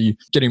obviously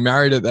getting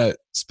married at that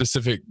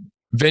specific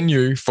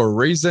venue for a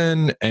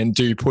reason. And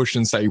do you push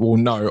and say, well,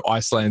 no,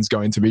 Iceland's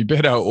going to be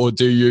better? Or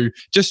do you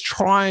just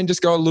try and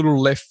just go a little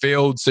left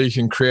field so you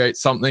can create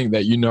something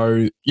that you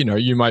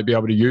might be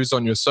able to use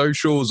on your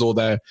socials or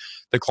the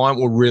client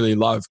will really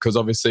love? Because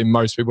obviously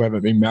most people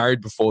haven't been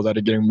married before that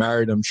are getting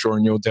married, I'm sure,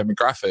 in your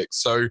demographic.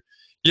 So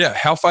yeah,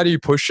 how far do you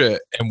push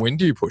it and when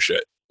do you push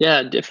it?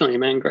 Yeah, definitely,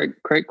 man.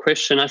 Great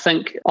question. I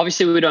think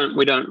obviously we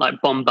don't like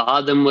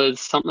bombard them with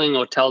something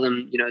or tell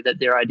them, that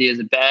their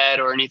ideas are bad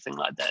or anything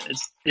like that.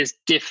 It's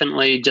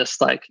definitely just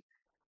like,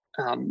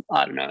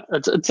 I don't know.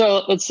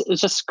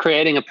 It's just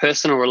creating a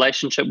personal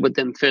relationship with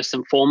them first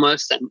and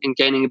foremost, and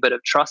gaining a bit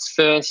of trust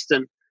first.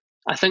 And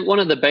I think one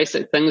of the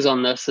basic things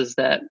on this is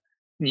that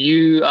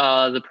you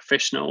are the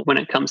professional when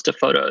it comes to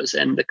photos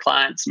and the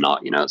client's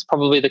not. It's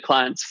probably the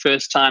client's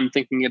first time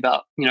thinking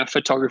about,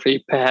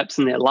 photography perhaps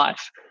in their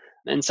life.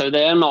 And so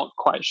they're not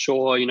quite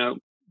sure,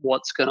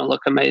 what's going to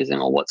look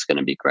amazing or what's going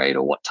to be great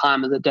or what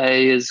time of the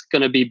day is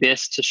going to be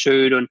best to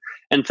shoot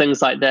and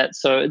things like that.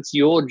 So it's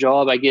your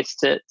job, I guess,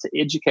 to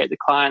educate the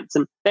clients.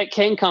 And that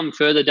can come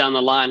further down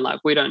the line.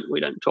 Like we don't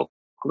talk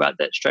about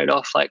that straight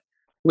off. Like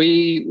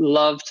we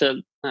love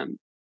to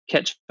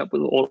catch up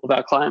with all of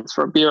our clients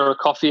for a beer or a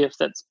coffee if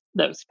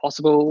that's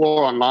possible,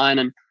 or online.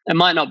 And it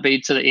might not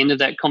be to the end of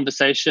that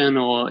conversation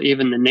or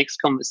even the next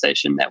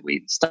conversation that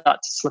we start to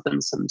slip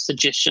in some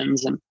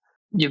suggestions, and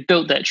you've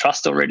built that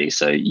trust already,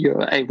 so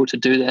you're able to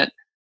do that.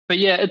 But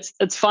yeah,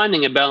 it's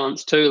finding a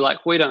balance too.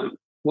 Like we don't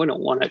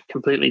want to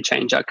completely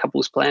change our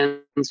couple's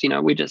plans.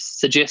 We just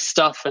suggest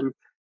stuff, and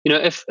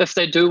if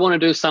they do want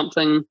to do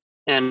something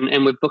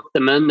and we've booked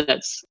them in,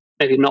 that's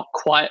maybe not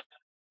quite,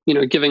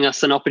 giving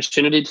us an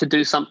opportunity to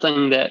do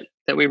something that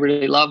we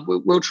really love,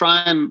 we'll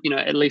try and,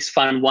 at least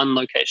find one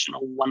location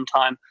or one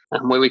time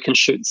where we can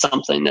shoot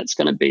something that's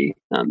going to be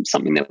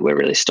something that we're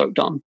really stoked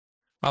on.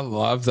 I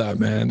love that,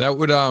 man. That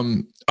would,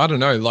 I don't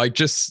know, like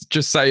just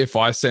say if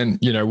I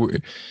sent,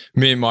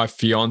 me and my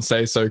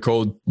fiance,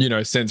 so-called,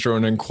 sent through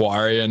an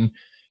inquiry, and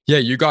yeah,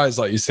 you guys,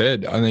 like you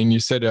said, I mean, you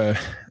said a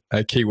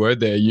key word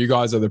there. You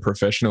guys are the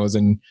professionals,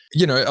 and,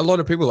 a lot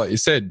of people, like you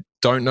said,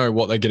 don't know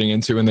what they're getting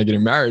into when they're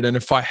getting married. And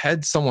if I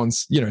had someone,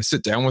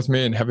 sit down with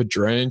me and have a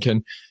drink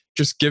and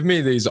just give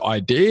me these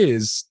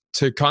ideas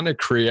to kind of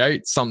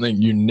create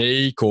something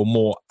unique or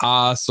more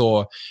us,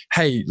 or,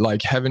 hey,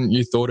 like, haven't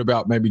you thought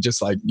about maybe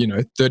just like,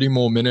 30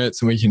 more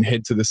minutes and we can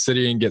head to the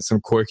city and get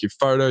some quirky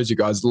photos. You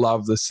guys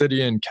love the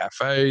city and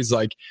cafes.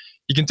 Like,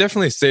 you can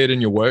definitely see it in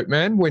your work,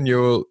 man. When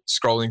you're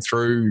scrolling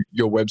through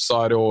your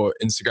website or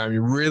Instagram,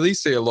 you really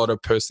see a lot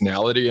of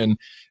personality, and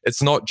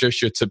it's not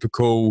just your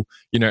typical,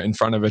 in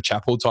front of a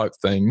chapel type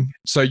thing.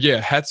 So yeah,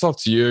 hats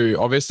off to you.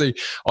 Obviously,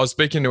 I was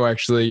speaking to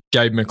actually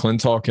Gabe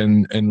McClintock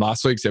in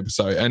last week's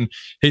episode, and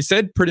he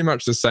said pretty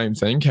much the same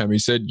thing, Cam. He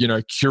said,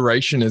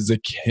 curation is the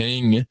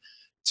king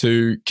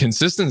to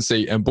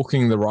consistency and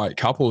booking the right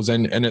couples.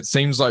 And it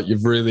seems like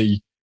you've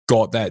really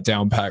got that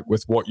down pat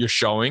with what you're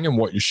showing and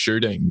what you're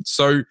shooting.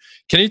 So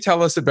can you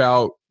tell us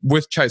about,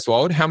 with Chase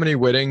Wild, how many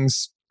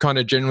weddings kind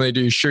of generally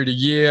do you shoot a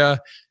year?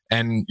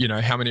 And,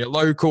 how many are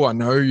local? I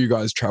know you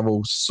guys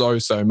travel so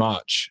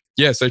much.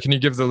 Yeah. So can you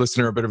give the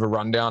listener a bit of a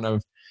rundown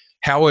of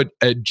how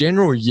a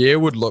general year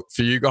would look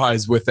for you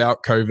guys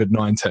without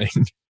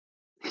COVID-19?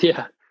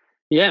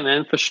 Yeah,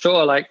 man, for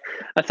sure. Like,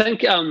 I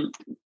think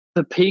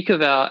the peak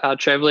of our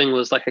traveling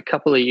was like a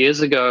couple of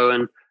years ago,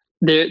 and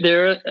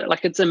They're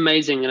like, it's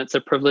amazing, and it's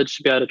a privilege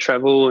to be able to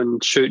travel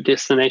and shoot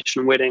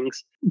destination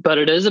weddings, but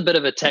it is a bit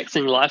of a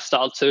taxing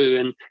lifestyle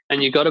too,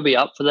 and you've got to be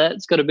up for that.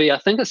 It's got to be, I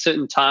think, a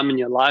certain time in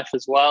your life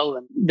as well.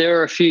 And there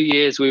are a few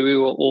years where we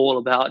were all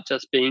about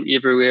just being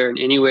everywhere and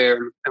anywhere,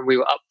 and we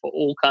were up for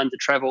all kinds of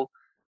travel.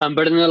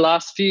 But in the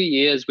last few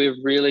years, we've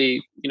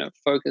really,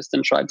 focused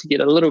and tried to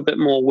get a little bit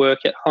more work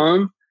at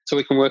home so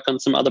we can work on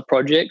some other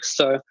projects.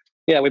 So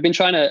yeah, we've been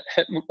trying to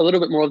hit a little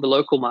bit more of the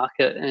local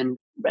market. And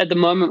at the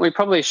moment, we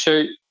probably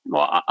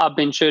I've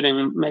been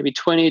shooting maybe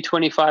 20,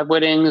 25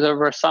 weddings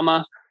over a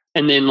summer,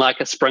 and then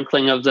like a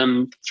sprinkling of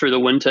them through the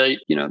winter,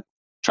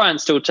 try and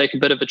still take a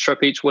bit of a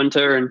trip each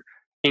winter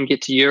and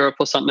get to Europe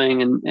or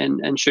something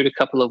and shoot a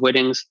couple of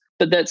weddings.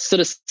 But that's sort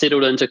of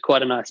settled into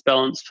quite a nice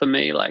balance for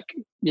me. Like,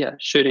 yeah,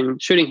 shooting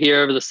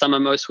here over the summer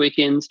most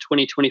weekends,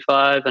 20,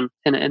 25, and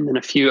then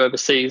a few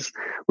overseas.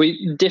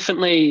 We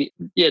definitely,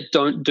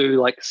 don't do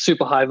like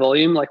super high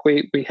volume. Like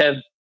we have,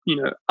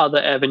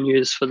 other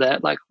avenues for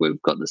that. Like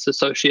we've got this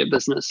associate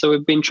business. So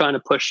we've been trying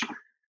to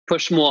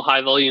push more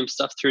high volume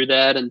stuff through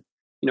that, and,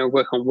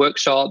 work on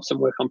workshops and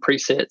work on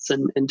presets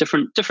and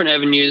different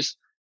avenues,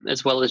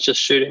 as well as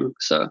just shooting.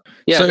 So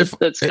yeah,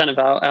 that's kind of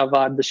our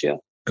vibe this year.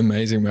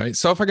 Amazing, mate.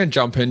 So if I can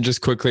jump in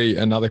just quickly,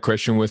 another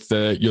question with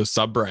your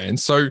sub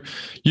brand. So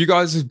you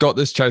guys have got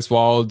this Chase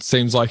Wild,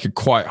 seems like a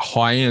quite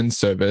high end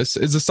service.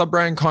 Is the sub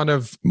brand kind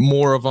of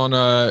more of on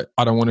a,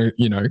 I don't want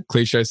to,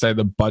 cliche say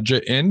the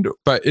budget end,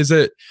 but is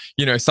it,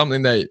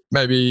 something that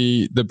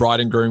maybe the bride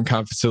and groom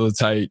can't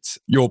facilitate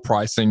your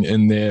pricing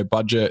in their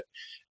budget,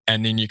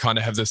 and then you kind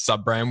of have this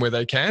sub brand where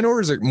they can,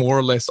 or is it more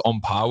or less on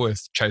par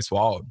with Chase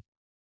Wild?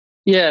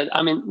 Yeah,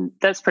 I mean,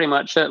 that's pretty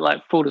much it.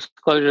 Like, full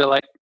disclosure,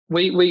 like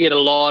we get a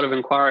lot of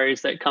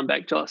inquiries that come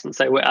back to us and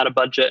say we're out of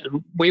budget.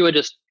 And we were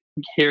just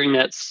hearing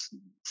that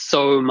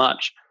so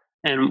much.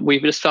 And we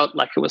just felt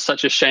like it was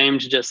such a shame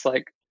to just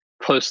like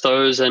post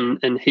those in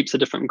heaps of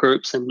different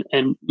groups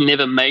and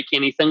never make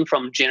anything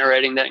from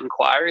generating that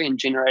inquiry and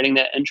generating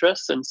that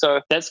interest. And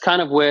so that's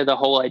kind of where the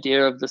whole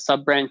idea of the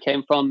sub brand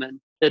came from. And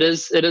it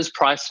is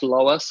priced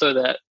lower so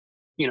that,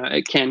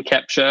 it can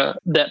capture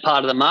that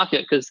part of the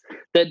market, because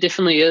that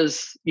definitely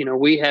is,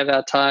 we have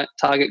our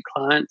target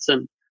clients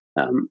and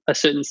a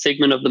certain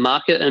segment of the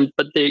market,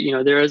 but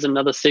there is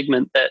another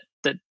segment that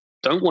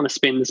don't want to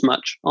spend as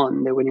much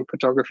on their wedding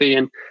photography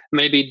and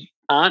maybe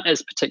aren't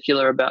as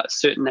particular about a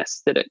certain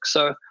aesthetic.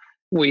 So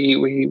we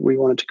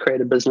wanted to create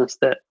a business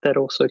that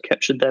also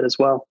captured that as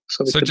well,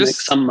 so we could make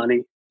some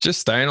money. Just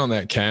staying on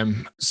that,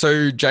 Cam.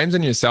 So James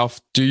and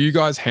yourself, do you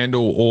guys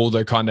handle all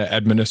the kind of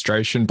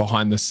administration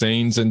behind the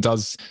scenes? And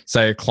does,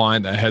 say, a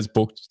client that has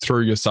booked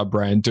through your sub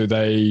brand, do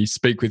they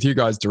speak with you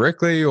guys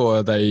directly, or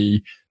are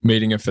they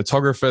meeting a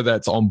photographer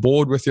that's on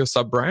board with your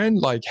sub brand?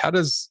 Like, how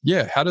does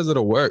it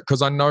all work?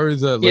 Because I know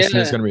the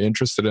listener's going to be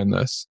interested in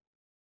this.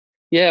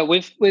 Yeah,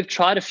 we've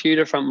tried a few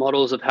different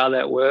models of how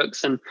that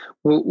works, and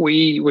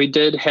we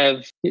did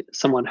have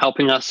someone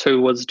helping us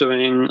who was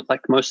doing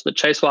like most of the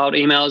Chase Wild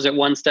emails at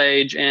one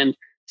stage and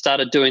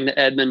started doing the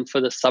admin for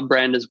the sub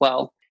brand as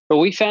well. But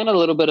we found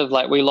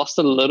we lost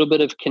a little bit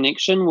of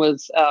connection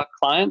with our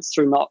clients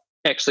through not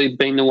actually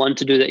being the one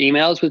to do the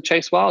emails with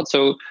Chase Wild.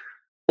 So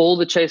all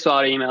the Chase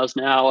Wild emails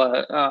now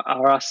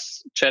are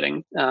us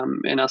chatting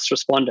and us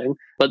responding.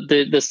 But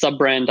the sub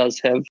brand does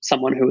have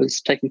someone who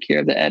is taking care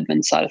of the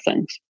admin side of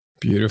things.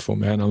 Beautiful,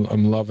 man.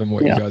 I'm loving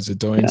what you guys are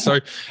doing. So,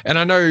 and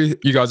I know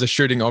you guys are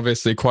shooting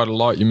obviously quite a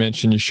lot. You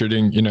mentioned you're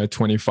shooting,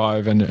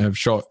 25 and have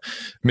shot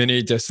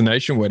many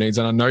destination weddings.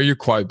 And I know you're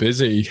quite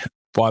busy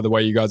by the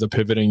way you guys are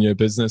pivoting your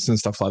business and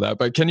stuff like that.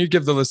 But can you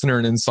give the listener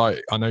an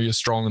insight? I know you're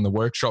strong in the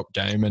workshop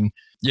game. And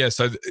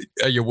so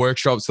are your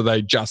workshops, are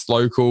they just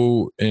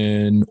local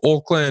in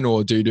Auckland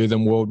or do you do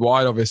them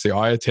worldwide? Obviously,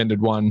 I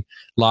attended one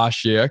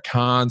last year.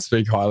 Can't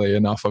speak highly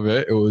enough of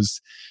it. It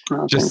was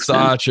just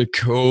such a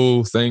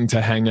cool thing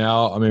to hang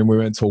out. I mean, we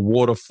went to a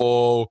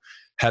waterfall,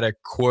 had a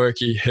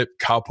quirky hip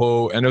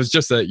couple, and it was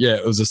just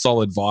it was a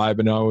solid vibe.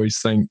 And I always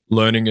think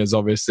learning is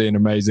obviously an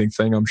amazing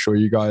thing. I'm sure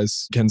you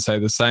guys can say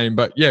the same.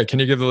 But can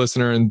you give the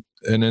listener an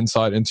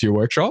insight into your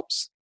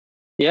workshops?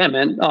 Yeah,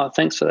 man. Oh,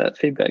 thanks for that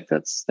feedback.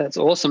 That's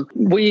awesome.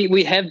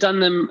 We have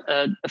done them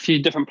a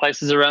few different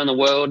places around the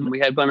world. We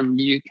had one in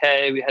the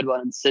UK, we had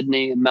one in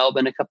Sydney and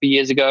Melbourne a couple of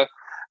years ago.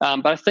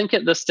 But I think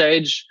at this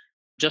stage,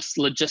 just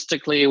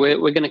logistically,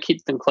 we're going to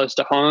keep them close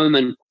to home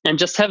and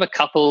just have a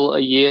couple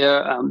a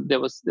year. There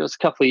was a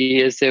couple of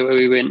years there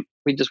where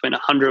we just went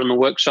 100 on the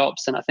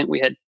workshops, and I think we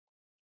had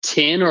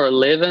 10 or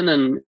 11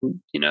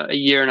 in a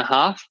year and a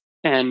half.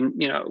 And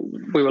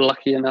we were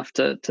lucky enough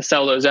to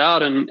sell those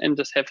out and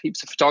just have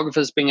heaps of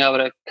photographers being able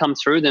to come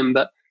through them.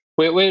 But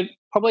we're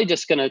probably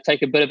just going to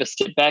take a bit of a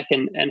step back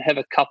and have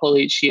a couple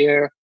each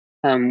year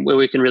where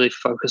we can really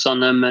focus on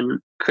them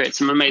and create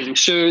some amazing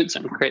shoots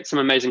and create some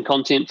amazing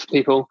content for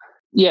people.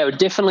 Yeah, we're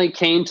definitely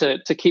keen to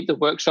keep the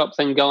workshop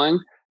thing going.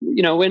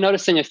 We're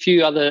noticing a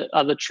few other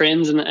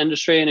trends in the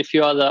industry and a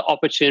few other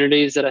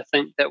opportunities that I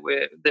think that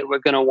we're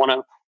going to want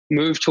to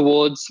move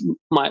towards.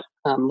 Might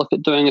look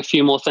at doing a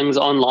few more things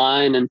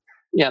online and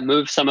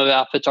move some of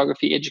our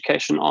photography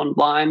education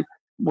online.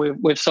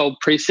 We've sold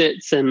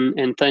presets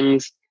and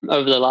things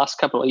over the last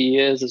couple of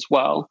years as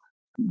well,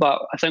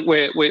 but I think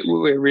we're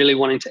really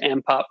wanting to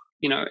amp up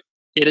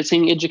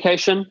editing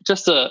education.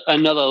 Just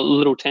another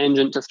little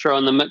tangent to throw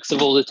in the mix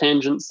of all the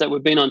tangents that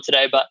we've been on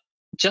today, but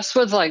just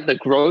with like the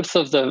growth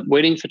of the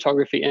wedding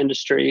photography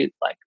industry,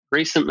 like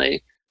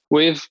recently,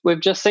 we've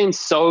just seen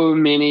so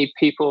many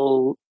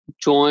people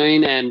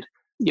join, and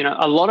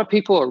a lot of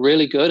people are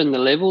really good and the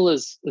level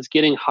is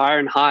getting higher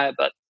and higher,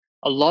 but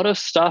a lot of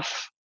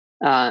stuff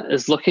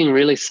is looking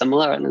really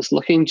similar and is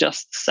looking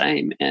just the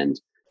same. And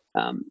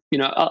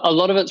a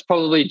lot of it's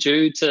probably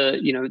due to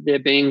there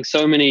being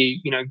so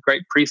many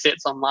great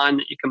presets online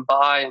that you can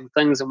buy and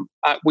things, and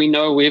we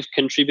know we've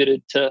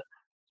contributed to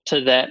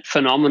that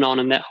phenomenon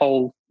and that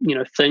whole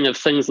thing of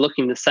things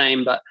looking the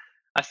same. But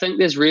I think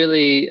there's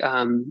really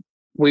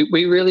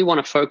we really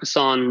want to focus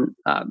on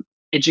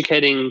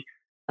educating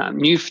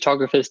new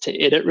photographers to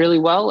edit really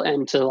well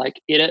and to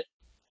edit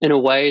in a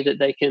way that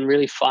they can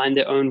really find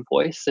their own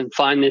voice and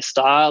find their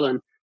style, and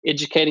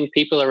educating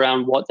people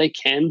around what they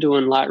can do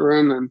in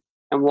Lightroom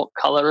and what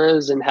color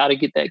is and how to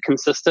get that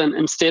consistent,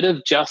 instead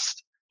of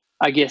just,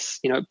 I guess,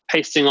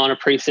 pasting on a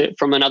preset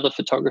from another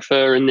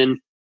photographer and then,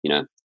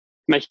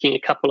 making a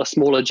couple of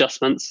small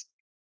adjustments.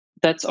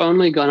 That's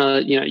only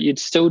gonna, you're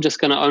still just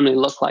gonna only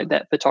look like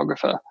that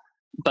photographer.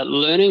 But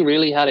learning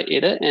really how to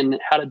edit and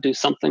how to do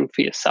something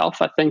for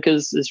yourself, I think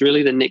is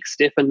really the next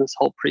step in this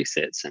whole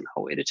presets and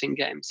whole editing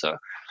game. So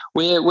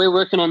we're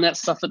working on that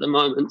stuff at the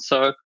moment.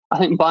 So I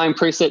think buying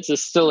presets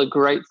is still a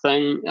great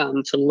thing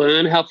to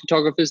learn how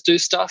photographers do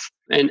stuff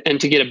and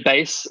to get a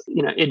base,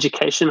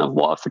 education of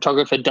what a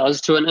photographer does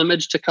to an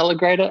image to color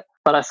grade it.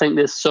 But I think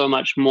there's so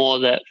much more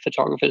that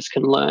photographers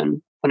can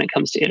learn when it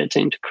comes to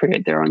editing to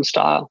create their own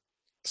style.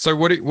 So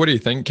what do you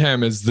think,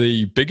 Cam, is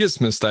the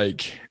biggest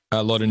mistake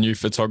a lot of new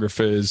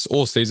photographers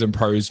or seasoned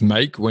pros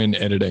make when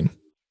editing?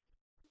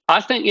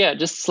 I think,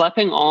 just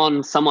slapping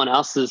on someone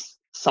else's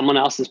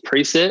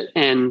preset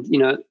and,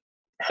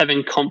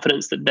 having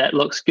confidence that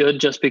looks good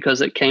just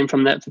because it came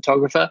from that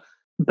photographer.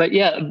 But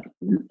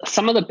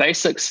some of the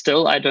basics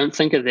still I don't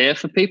think are there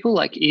for people,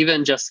 like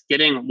even just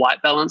getting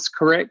white balance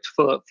correct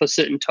for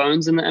certain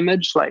tones in the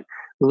image, like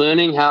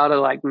learning how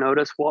to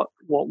notice what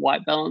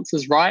white balance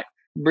is right.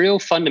 Real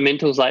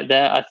fundamentals like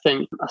that, I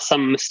think, are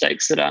some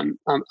mistakes that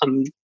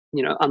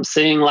I'm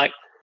seeing. Like,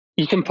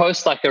 you can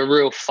post a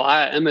real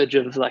fire image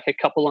of a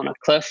couple on a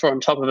cliff or on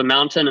top of a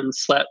mountain and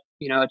slap,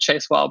 a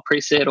Chase Wild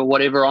preset or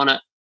whatever on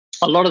it.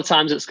 A lot of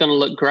times it's going to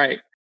look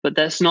great, but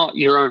that's not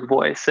your own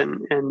voice.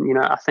 And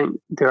I think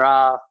there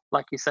are,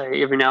 like you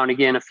say, every now and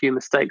again, a few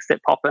mistakes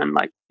that pop in,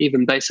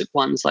 even basic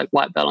ones like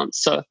white balance.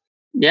 So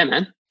yeah,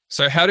 man.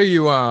 So how do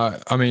you,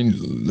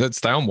 let's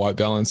stay on white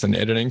balance and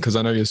editing, because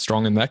I know you're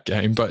strong in that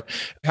game, but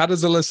how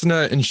does a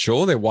listener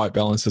ensure their white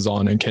balance is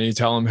on? And can you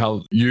tell them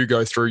how you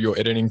go through your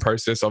editing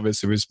process?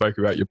 Obviously, we spoke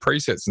about your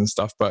presets and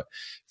stuff, but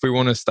if we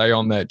want to stay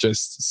on that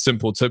just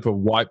simple tip of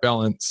white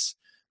balance,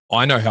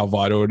 I know how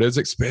vital it is,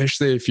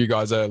 especially if you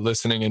guys are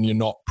listening and you're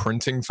not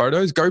printing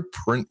photos. Go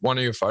print one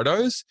of your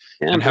photos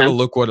and have a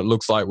look what it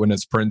looks like when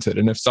it's printed.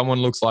 And if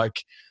someone looks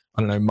like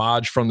I don't know,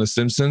 Marge from The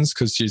Simpsons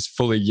because she's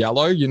fully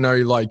yellow. You know,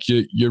 like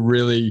you're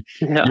really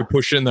you're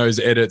pushing those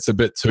edits a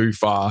bit too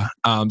far.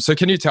 So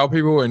can you tell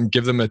people and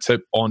give them a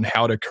tip on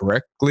how to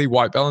correctly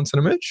white balance an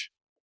image?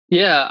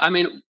 Yeah, I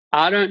mean,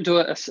 I don't do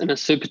it in a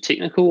super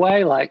technical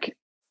way. Like,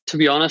 to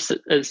be honest,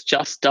 it's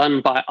just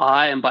done by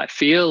eye and by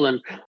feel.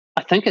 And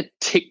I think a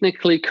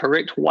technically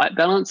correct white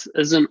balance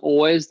isn't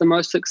always the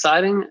most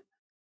exciting.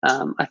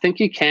 I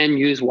think you can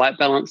use white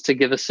balance to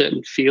give a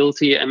certain feel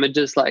to your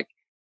images. Like,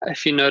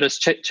 if you notice,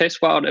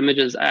 Chase Wild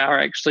images are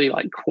actually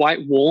like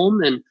quite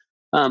warm, and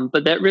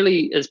but that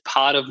really is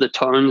part of the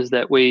tones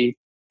that we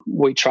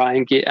try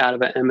and get out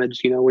of an image.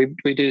 You know,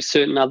 we do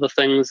certain other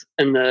things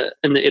in the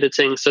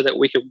editing so that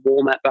we can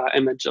warm up our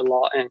image a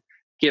lot and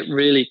get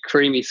really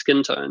creamy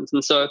skin tones.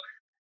 And so,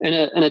 in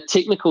a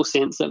technical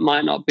sense, it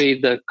might not be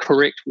the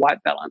correct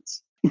white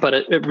balance, but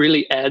it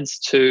really adds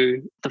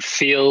to the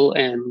feel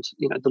and,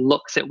 you know, the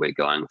looks that we're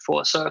going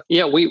for. So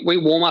yeah, we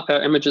warm up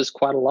our images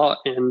quite a lot,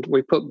 and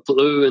we put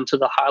blue into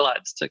the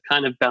highlights to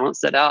kind of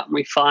balance that out. And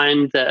we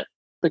find that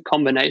the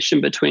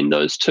combination between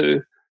those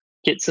two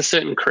gets a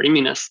certain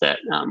creaminess that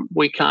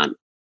we can't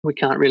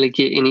really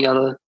get any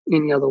other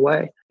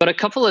way. But a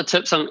couple of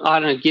tips on, I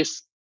don't know,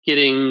 guess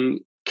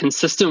getting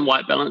consistent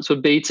white balance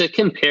would be to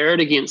compare it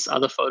against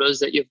other photos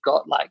that you've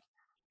got. Like,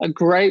 a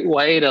great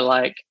way to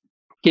like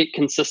get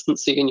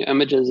consistency in your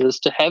images is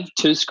to have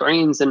two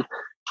screens and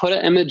put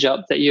an image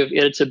up that you've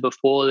edited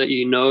before that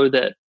you know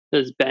that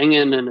is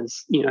banging and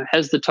is, you know,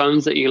 has the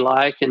tones that you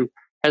like and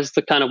has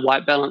the kind of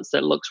white balance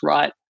that looks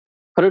right.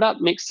 Put it up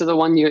next to the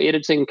one you're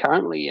editing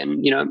currently,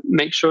 and, you know,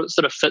 make sure it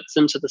sort of fits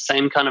into the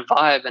same kind of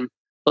vibe and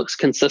looks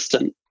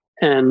consistent.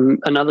 And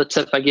another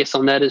tip, I guess,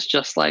 on that is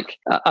just like,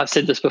 I've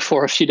said this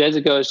before a few days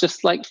ago, is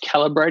just like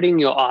calibrating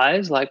your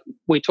eyes. Like,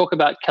 we talk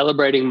about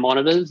calibrating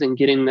monitors and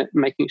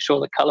making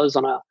sure the colors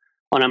on our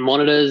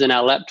monitors and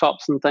our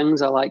laptops and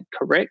things are like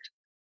correct.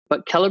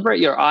 But calibrate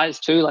your eyes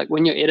too. Like,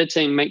 when you're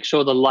editing, make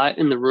sure the light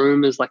in the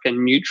room is like a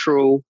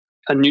neutral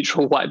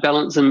white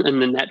balance in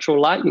the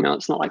natural light. You know,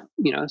 it's not like,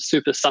 you know,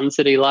 super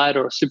sunsetty light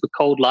or a super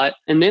cold light.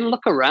 And then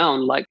look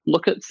around, like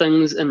look at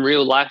things in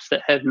real life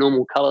that have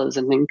normal colors,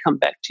 and then come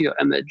back to your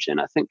image. And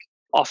I think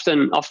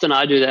often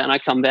I do that, and I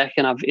come back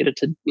and I've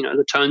edited, you know,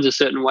 the tones a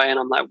certain way, and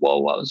I'm like,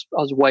 whoa, I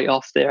was way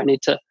off there. I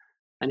need to,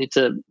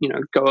 you know,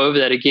 go over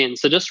that again.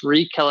 So just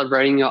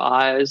recalibrating your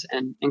eyes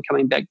and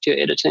coming back to your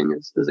editing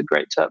is a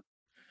great tip.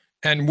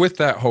 And with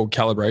that whole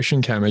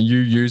calibration, Cam, are you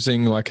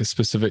using like a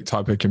specific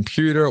type of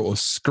computer or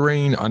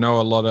screen? I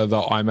know a lot of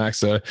the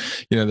iMacs are,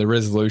 you know, the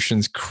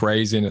resolution's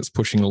crazy and it's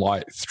pushing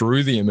light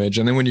through the image.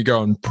 And then when you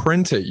go and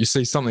print it, you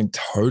see something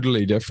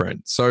totally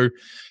different. So,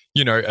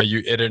 you know, are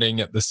you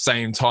editing at the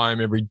same time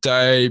every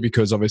day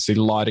because obviously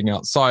lighting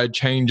outside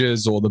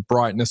changes, or the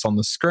brightness on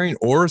the screen,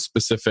 or a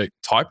specific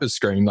type of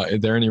screen? Like, are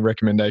there any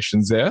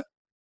recommendations there?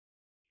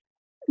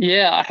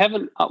 Yeah, I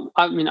haven't.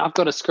 I mean, I've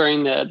got a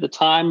screen that at the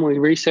time we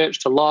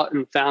researched a lot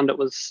and found it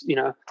was, you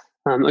know,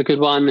 a good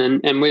one,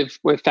 and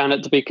we've found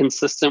it to be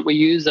consistent. We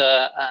use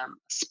a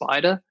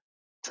spider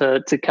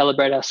to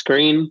calibrate our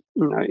screen,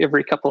 you know,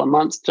 every couple of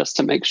months just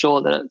to make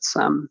sure that it's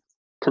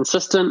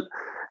consistent.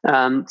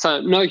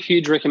 So no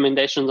huge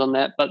recommendations on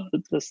that, but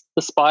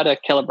the spider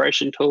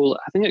calibration tool,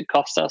 I think it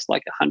costs us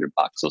like $100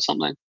 or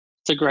something.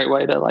 It's a great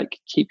way to like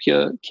keep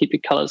your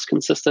colors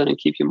consistent and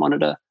keep your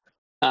monitor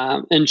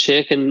in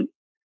check. And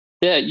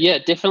yeah,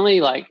 definitely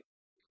like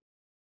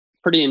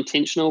pretty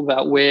intentional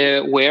about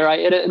where I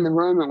edit in the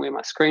room and where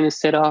my screen is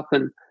set up.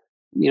 And,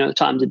 you know, the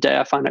times of day,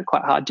 I find it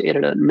quite hard to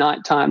edit at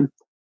nighttime.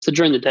 So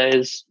during the day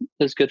is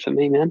good for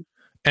me, man.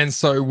 And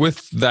so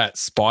with that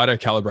spider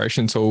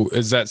calibration tool,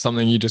 is that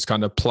something you just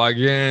kind of plug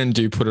in?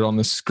 Do you put it on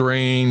the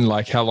screen?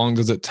 Like, how long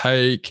does it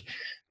take?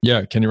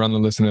 Yeah. Can you run the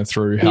listener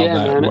through how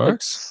that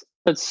works?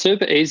 It's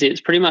super easy. It's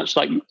pretty much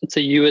like it's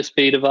a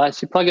USB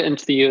device. You plug it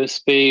into the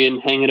USB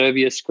and hang it over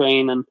your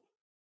screen, and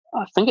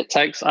I think it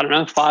takes, I don't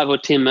know, 5 or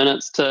 10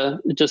 minutes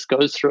it just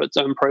goes through its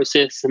own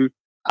process and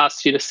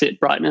asks you to set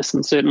brightness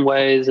in certain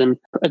ways. And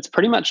it's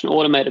pretty much an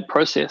automated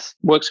process.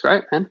 Works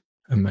great, man.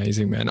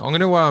 Amazing, man. I'm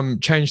going to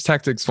change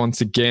tactics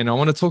once again. I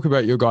want to talk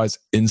about your guys'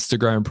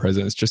 Instagram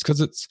presence, just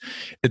because it's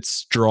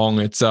strong.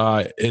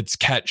 It's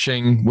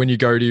catching. When you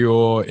go to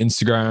your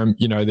Instagram,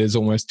 you know, there's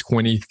almost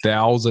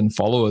 20,000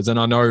 followers. And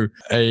I know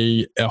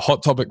a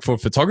hot topic for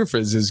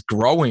photographers is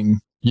growing,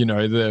 you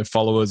know, the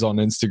followers on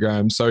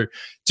Instagram. So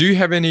do you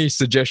have any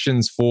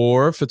suggestions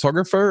for a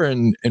photographer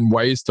and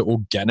ways to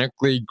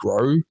organically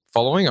grow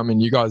following? I mean,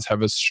 you guys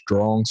have a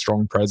strong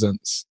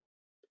presence.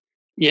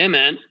 Yeah,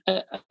 man.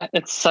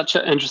 It's such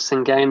an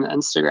interesting game, the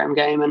Instagram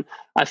game. And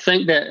I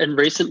think that in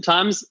recent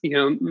times, you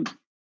know,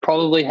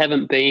 probably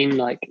haven't been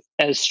like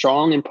as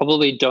strong and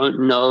probably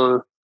don't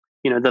know,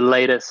 you know, the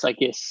latest, I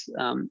guess,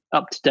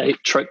 up-to-date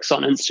tricks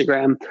on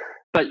Instagram.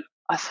 But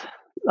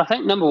I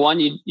think number one,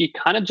 you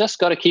kind of just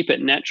got to keep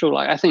it natural.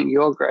 Like, I think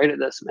you're great at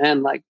this,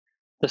 man. Like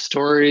the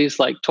stories,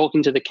 like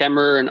talking to the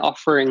camera and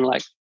offering,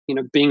 like, you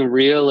know, being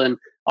real and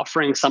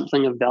offering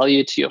something of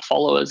value to your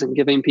followers and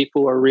giving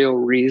people a real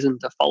reason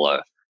to follow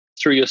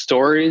through your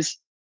stories.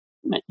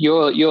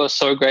 you're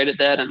so great at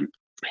that, and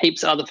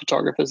heaps of other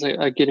photographers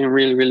are getting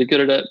really, really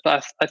good at it.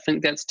 But I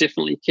think that's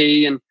definitely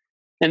key.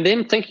 And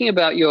then thinking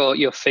about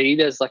your feed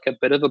as like a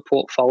bit of a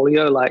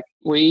portfolio. Like,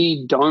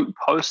 we don't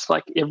post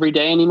like every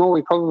day anymore.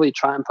 We probably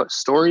try and post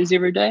stories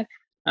every day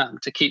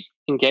to keep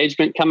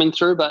engagement coming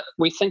through. But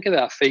we think of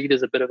our feed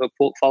as a bit of a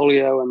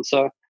portfolio. And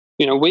so,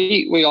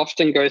 we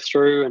often go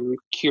through and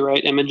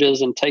curate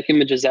images and take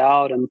images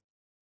out and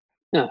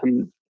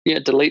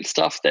delete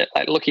stuff that,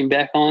 like, looking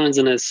back on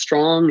isn't as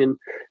strong, and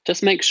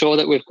just make sure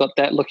that we've got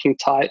that looking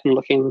tight and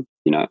looking,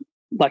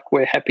 like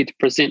we're happy to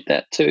present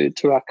that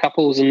to our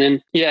couples. And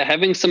then,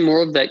 having some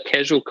more of that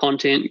casual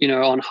content,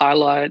 on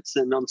highlights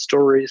and on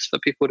stories for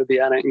people to be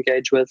able to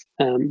engage with,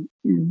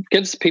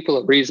 gives people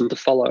a reason to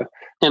follow.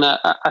 And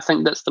I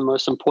think that's the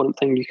most important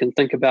thing you can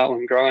think about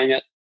when growing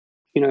it.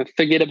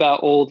 Forget about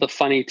all the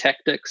funny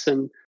tactics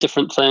and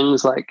different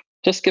things. Like,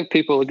 just give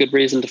people a good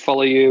reason to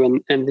follow you,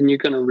 and then you're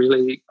going to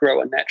really grow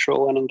a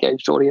natural and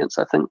engaged audience.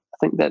 I think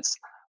that's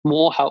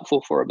more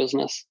helpful for a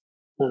business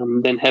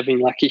than having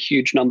like a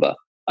huge number.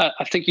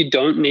 I think you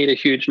don't need a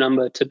huge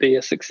number to be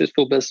a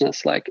successful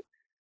business. Like,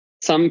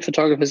 some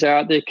photographers are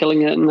out there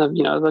killing it, and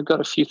they've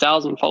got a few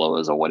thousand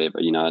followers or whatever.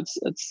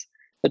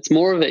 It's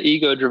more of an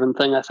ego-driven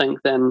thing, I think,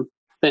 than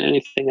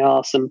anything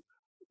else. And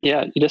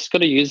you just got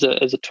to use it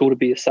as a tool to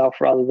be yourself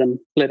rather than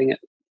letting it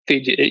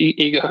feed your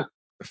ego.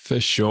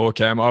 For sure,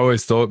 Cam. I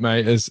always thought,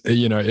 mate, if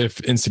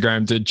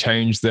Instagram did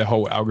change their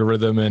whole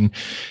algorithm and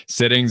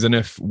settings, and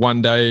if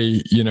one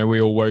day,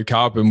 we all woke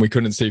up and we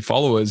couldn't see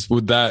followers,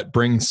 would that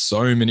bring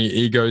so many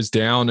egos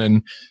down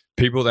and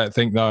people that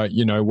think they're,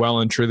 well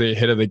and truly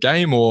ahead of the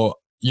game, or,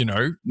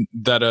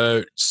 that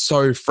are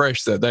so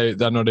fresh that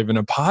they're not even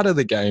a part of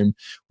the game?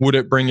 Would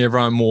it bring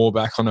everyone more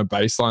back on a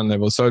baseline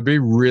level? So it'd be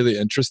really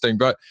interesting.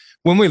 But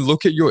when we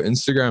look at your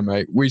Instagram,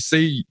 mate, we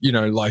see,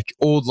 like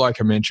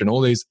I mentioned,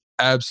 all these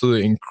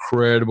absolutely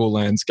incredible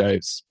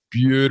landscapes,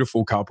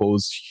 beautiful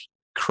couples,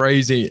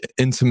 crazy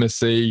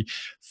intimacy,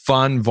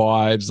 fun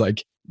vibes,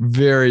 like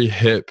very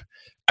hip.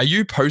 Are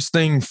you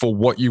posting for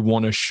what you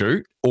want to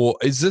shoot, or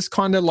is this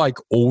kind of like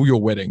all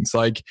your weddings?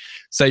 Like,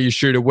 say you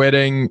shoot a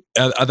wedding,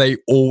 are they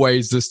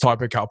always this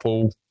type of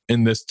couple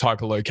in this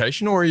type of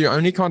location, or are you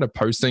only kind of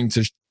posting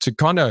to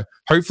kind of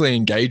hopefully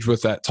engage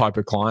with that type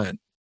of client?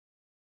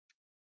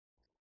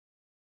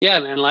 Yeah,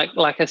 man.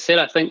 Like I said,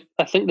 I think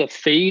the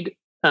feed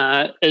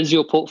is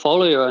your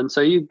portfolio, and so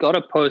you've got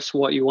to post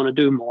what you want to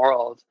do more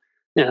of,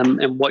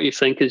 and what you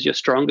think is your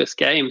strongest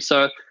game.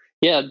 So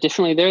yeah,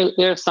 definitely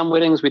there are some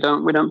weddings we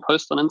don't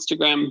post on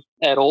Instagram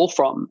at all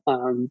from,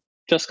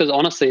 just because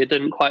honestly it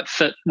didn't quite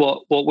fit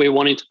what we're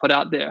wanting to put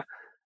out there.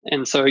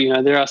 And so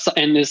there are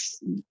and there's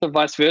the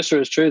vice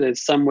versa is true.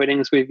 There's some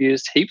weddings we've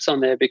used heaps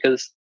on there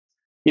because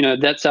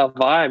that's our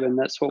vibe and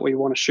that's what we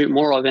want to shoot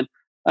more of. And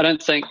I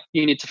don't think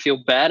you need to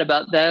feel bad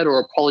about that or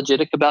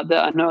apologetic about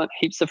that. I know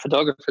heaps of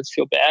photographers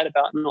feel bad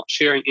about not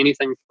sharing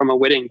anything from a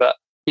wedding, but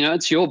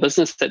it's your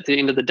business at the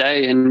end of the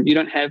day, and you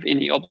don't have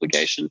any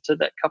obligation to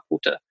that couple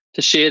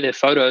to share their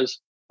photos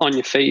on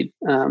your feed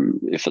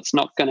if it's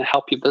not going to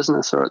help your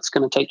business or it's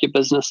going to take your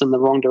business in the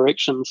wrong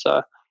direction.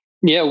 So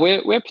yeah,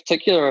 we're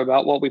particular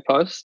about what we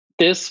post.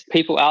 There's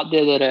people out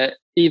there that are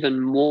even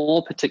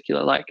more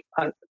particular. Like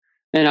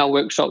in our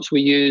workshops,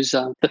 we use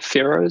the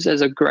Pharaohs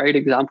as a great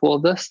example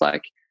of this.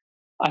 Like,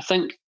 I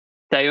think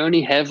they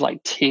only have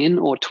like 10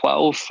 or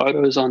 12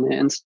 photos on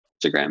their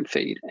Instagram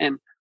feed, and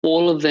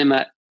all of them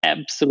are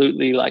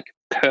absolutely like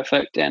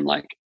perfect and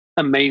like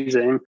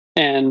amazing.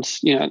 And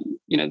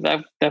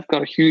they've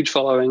got a huge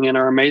following and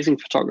are amazing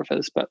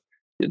photographers, but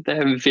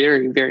they're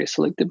very, very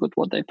selective with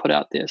what they put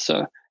out there.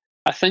 So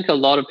I think a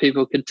lot of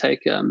people could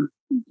take that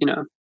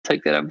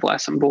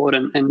advice on board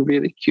and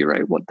really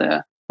curate what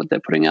they're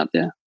putting out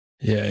there.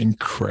 Yeah,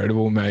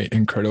 incredible, mate.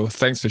 Incredible.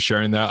 Thanks for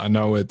sharing that. I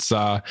know it's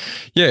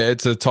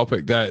it's a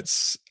topic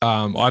that's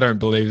I don't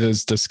believe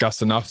is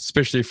discussed enough,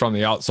 especially from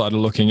the outsider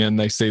looking in.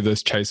 They see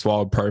this Chase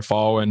Wild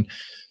profile and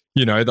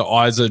the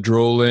eyes are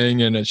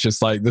drooling and it's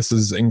just like, this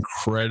is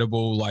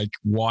incredible. Like,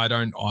 why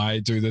don't I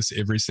do this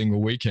every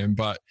single weekend?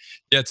 But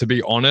yeah, to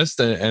be honest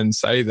and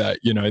say that,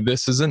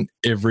 this isn't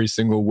every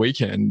single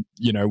weekend.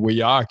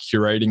 We are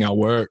curating our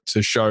work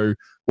to show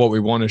what we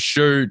want to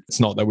shoot. It's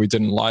not that we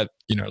didn't like,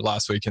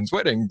 last weekend's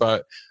wedding,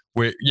 but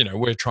we're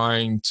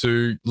trying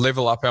to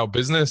level up our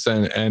business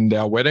and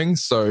our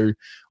weddings. So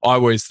I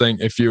always think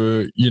if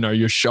you're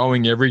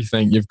showing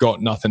everything, you've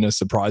got nothing to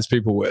surprise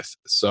people with.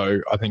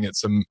 So I think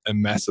it's a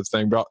massive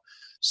thing. But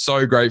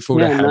so grateful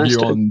to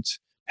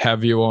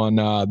have you on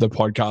the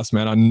podcast,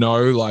 man. I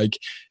know like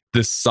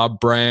this sub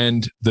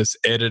brand, this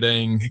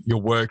editing, your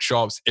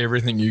workshops,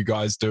 everything you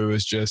guys do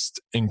is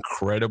just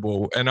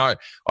incredible. And I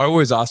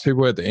always ask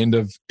people at the end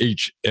of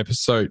each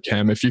episode,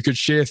 Cam, if you could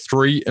share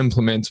 3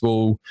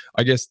 implementable,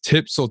 I guess,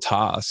 tips or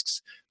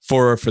tasks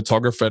for a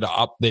photographer to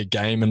up their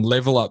game and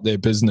level up their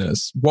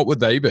business, what would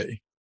they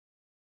be?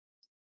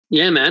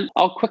 Yeah, man.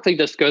 I'll quickly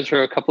just go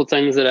through a couple of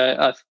things that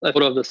I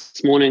thought of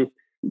this morning,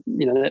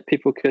 that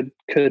people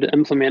could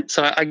implement.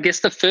 So I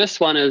guess the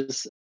first one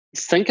is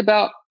think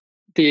about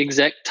the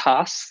exact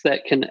tasks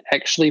that can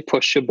actually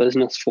push your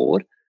business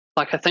forward.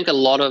 Like, I think a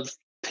lot of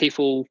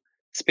people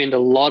spend a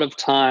lot of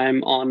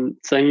time on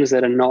things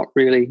that are not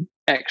really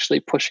actually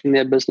pushing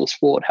their business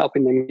forward,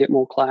 helping them get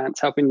more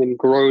clients, helping them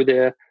grow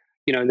their,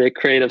 their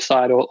creative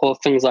side or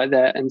things like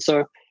that. And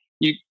so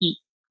you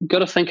got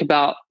to think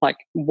about like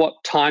what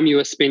time you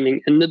are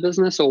spending in the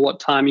business or what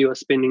time you are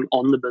spending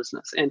on the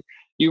business. And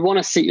you want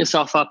to set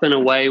yourself up in a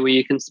way where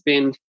you can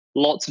spend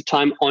lots of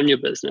time on your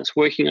business,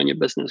 working on your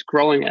business,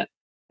 growing it.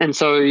 And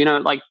so,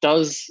 like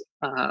does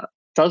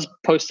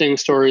posting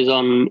stories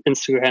on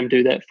Instagram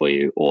do that for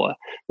you? Or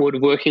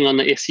would working on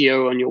the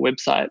SEO on your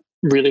website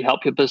really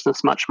help your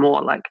business much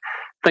more? Like,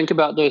 think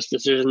about those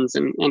decisions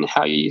and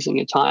how you're using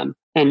your time,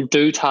 and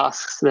do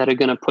tasks that are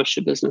going to push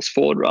your business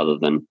forward rather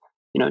than,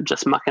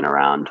 just mucking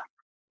around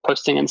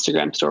posting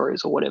Instagram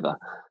stories or whatever.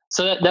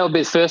 So that would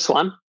be the first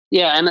one.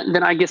 Yeah. And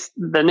then I guess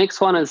the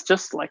next one is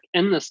just like,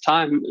 in this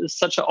time, it's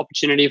such an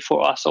opportunity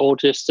for us all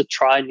just to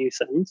try new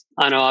things.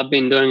 I know I've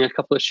been doing a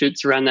couple of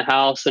shoots around the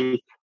house and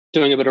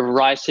doing a bit of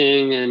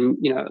writing and,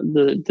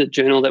 the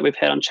journal that we've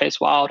had on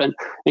Chase Wild, and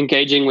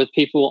engaging with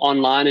people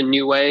online in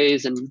new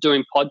ways and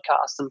doing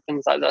podcasts and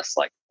things like this.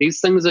 Like,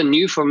 these things are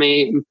new for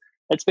me. And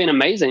it's been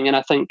amazing. And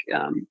I think,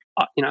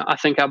 I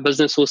think our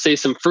business will see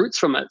some fruits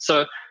from it.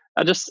 So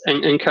I just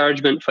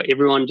encouragement for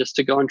everyone just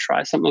to go and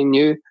try something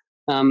new.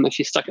 If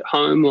you're stuck at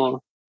home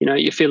or,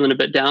 you're feeling a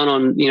bit down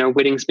on,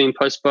 weddings being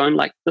postponed,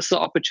 like, this is an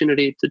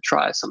opportunity to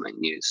try something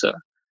new. So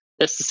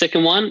that's the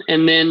second one.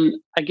 And then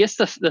I guess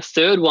the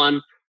third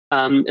one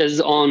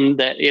is on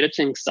that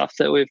editing stuff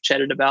that we've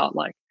chatted about.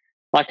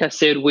 Like I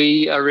said,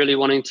 we are really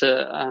wanting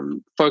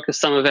to focus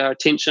some of our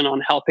attention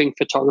on helping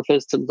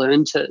photographers to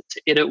learn to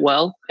edit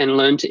well and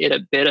learn to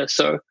edit better.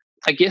 So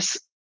I guess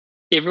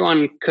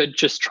everyone could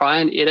just try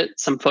and edit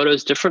some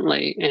photos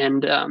differently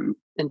and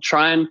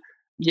try and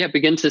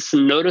begin to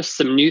notice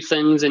some new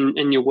things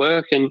in your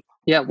work and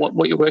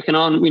what you're working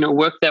on.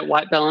 Work that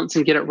white balance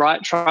and get it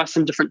right. Try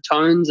some different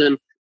tones and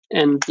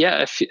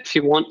if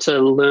you want to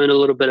learn a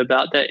little bit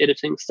about that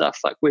editing stuff,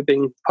 like, we've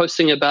been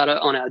posting about it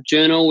on our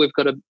journal. We've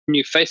got a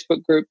new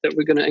Facebook group that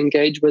we're going to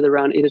engage with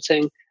around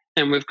editing,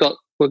 and we're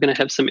going to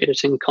have some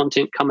editing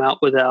content come out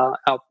with our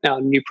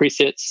new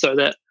presets so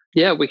that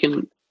we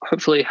can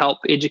hopefully help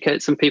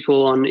educate some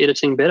people on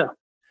editing better.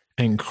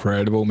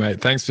 Incredible,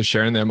 mate. Thanks for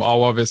sharing them.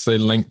 I'll obviously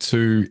link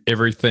to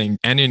everything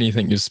and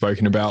anything you've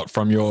spoken about,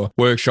 from your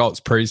workshops,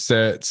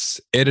 presets,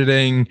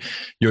 editing,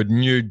 your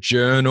new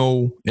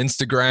journal,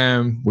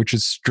 Instagram, which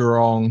is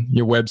strong,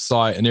 your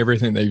website, and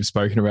everything that you've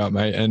spoken about,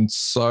 mate. And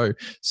so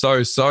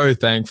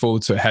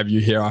thankful to have you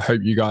here. I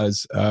hope you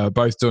guys are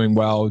both doing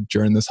well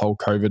during this whole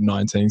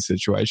COVID-19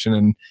 situation.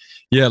 And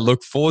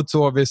look forward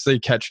to obviously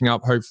catching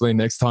up hopefully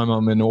next time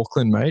I'm in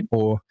Auckland, mate,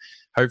 or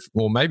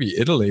maybe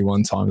Italy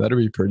one time. That'd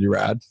be pretty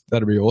rad.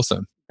 That'd be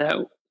awesome. That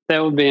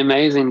would be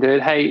amazing,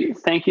 dude. Hey,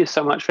 thank you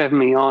so much for having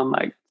me on.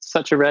 Like,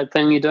 such a rad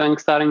thing you're doing,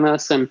 starting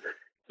this. And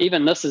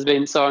even this has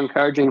been so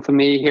encouraging for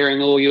me,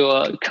 hearing all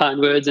your kind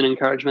words and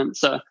encouragement.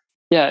 So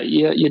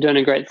you're doing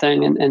a great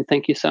thing. And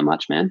thank you so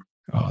much, man.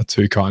 Oh,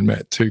 too kind,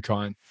 Matt. Too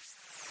kind.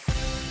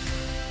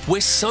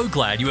 We're so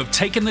glad you have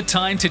taken the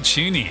time to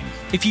tune in.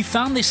 If you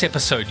found this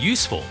episode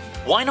useful,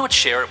 why not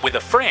share it with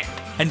a friend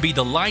and be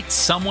the light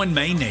someone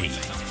may need?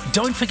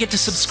 Don't forget to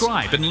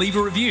subscribe and leave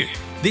a review.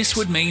 This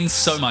would mean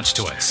so much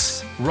to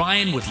us.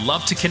 Ryan would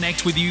love to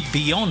connect with you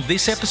beyond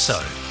this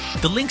episode.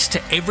 The links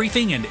to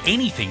everything and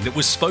anything that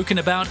was spoken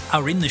about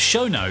are in the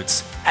show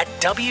notes at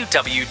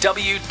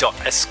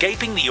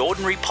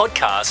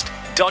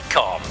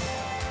www.escapingtheordinarypodcast.com.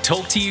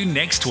 Talk to you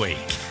next week.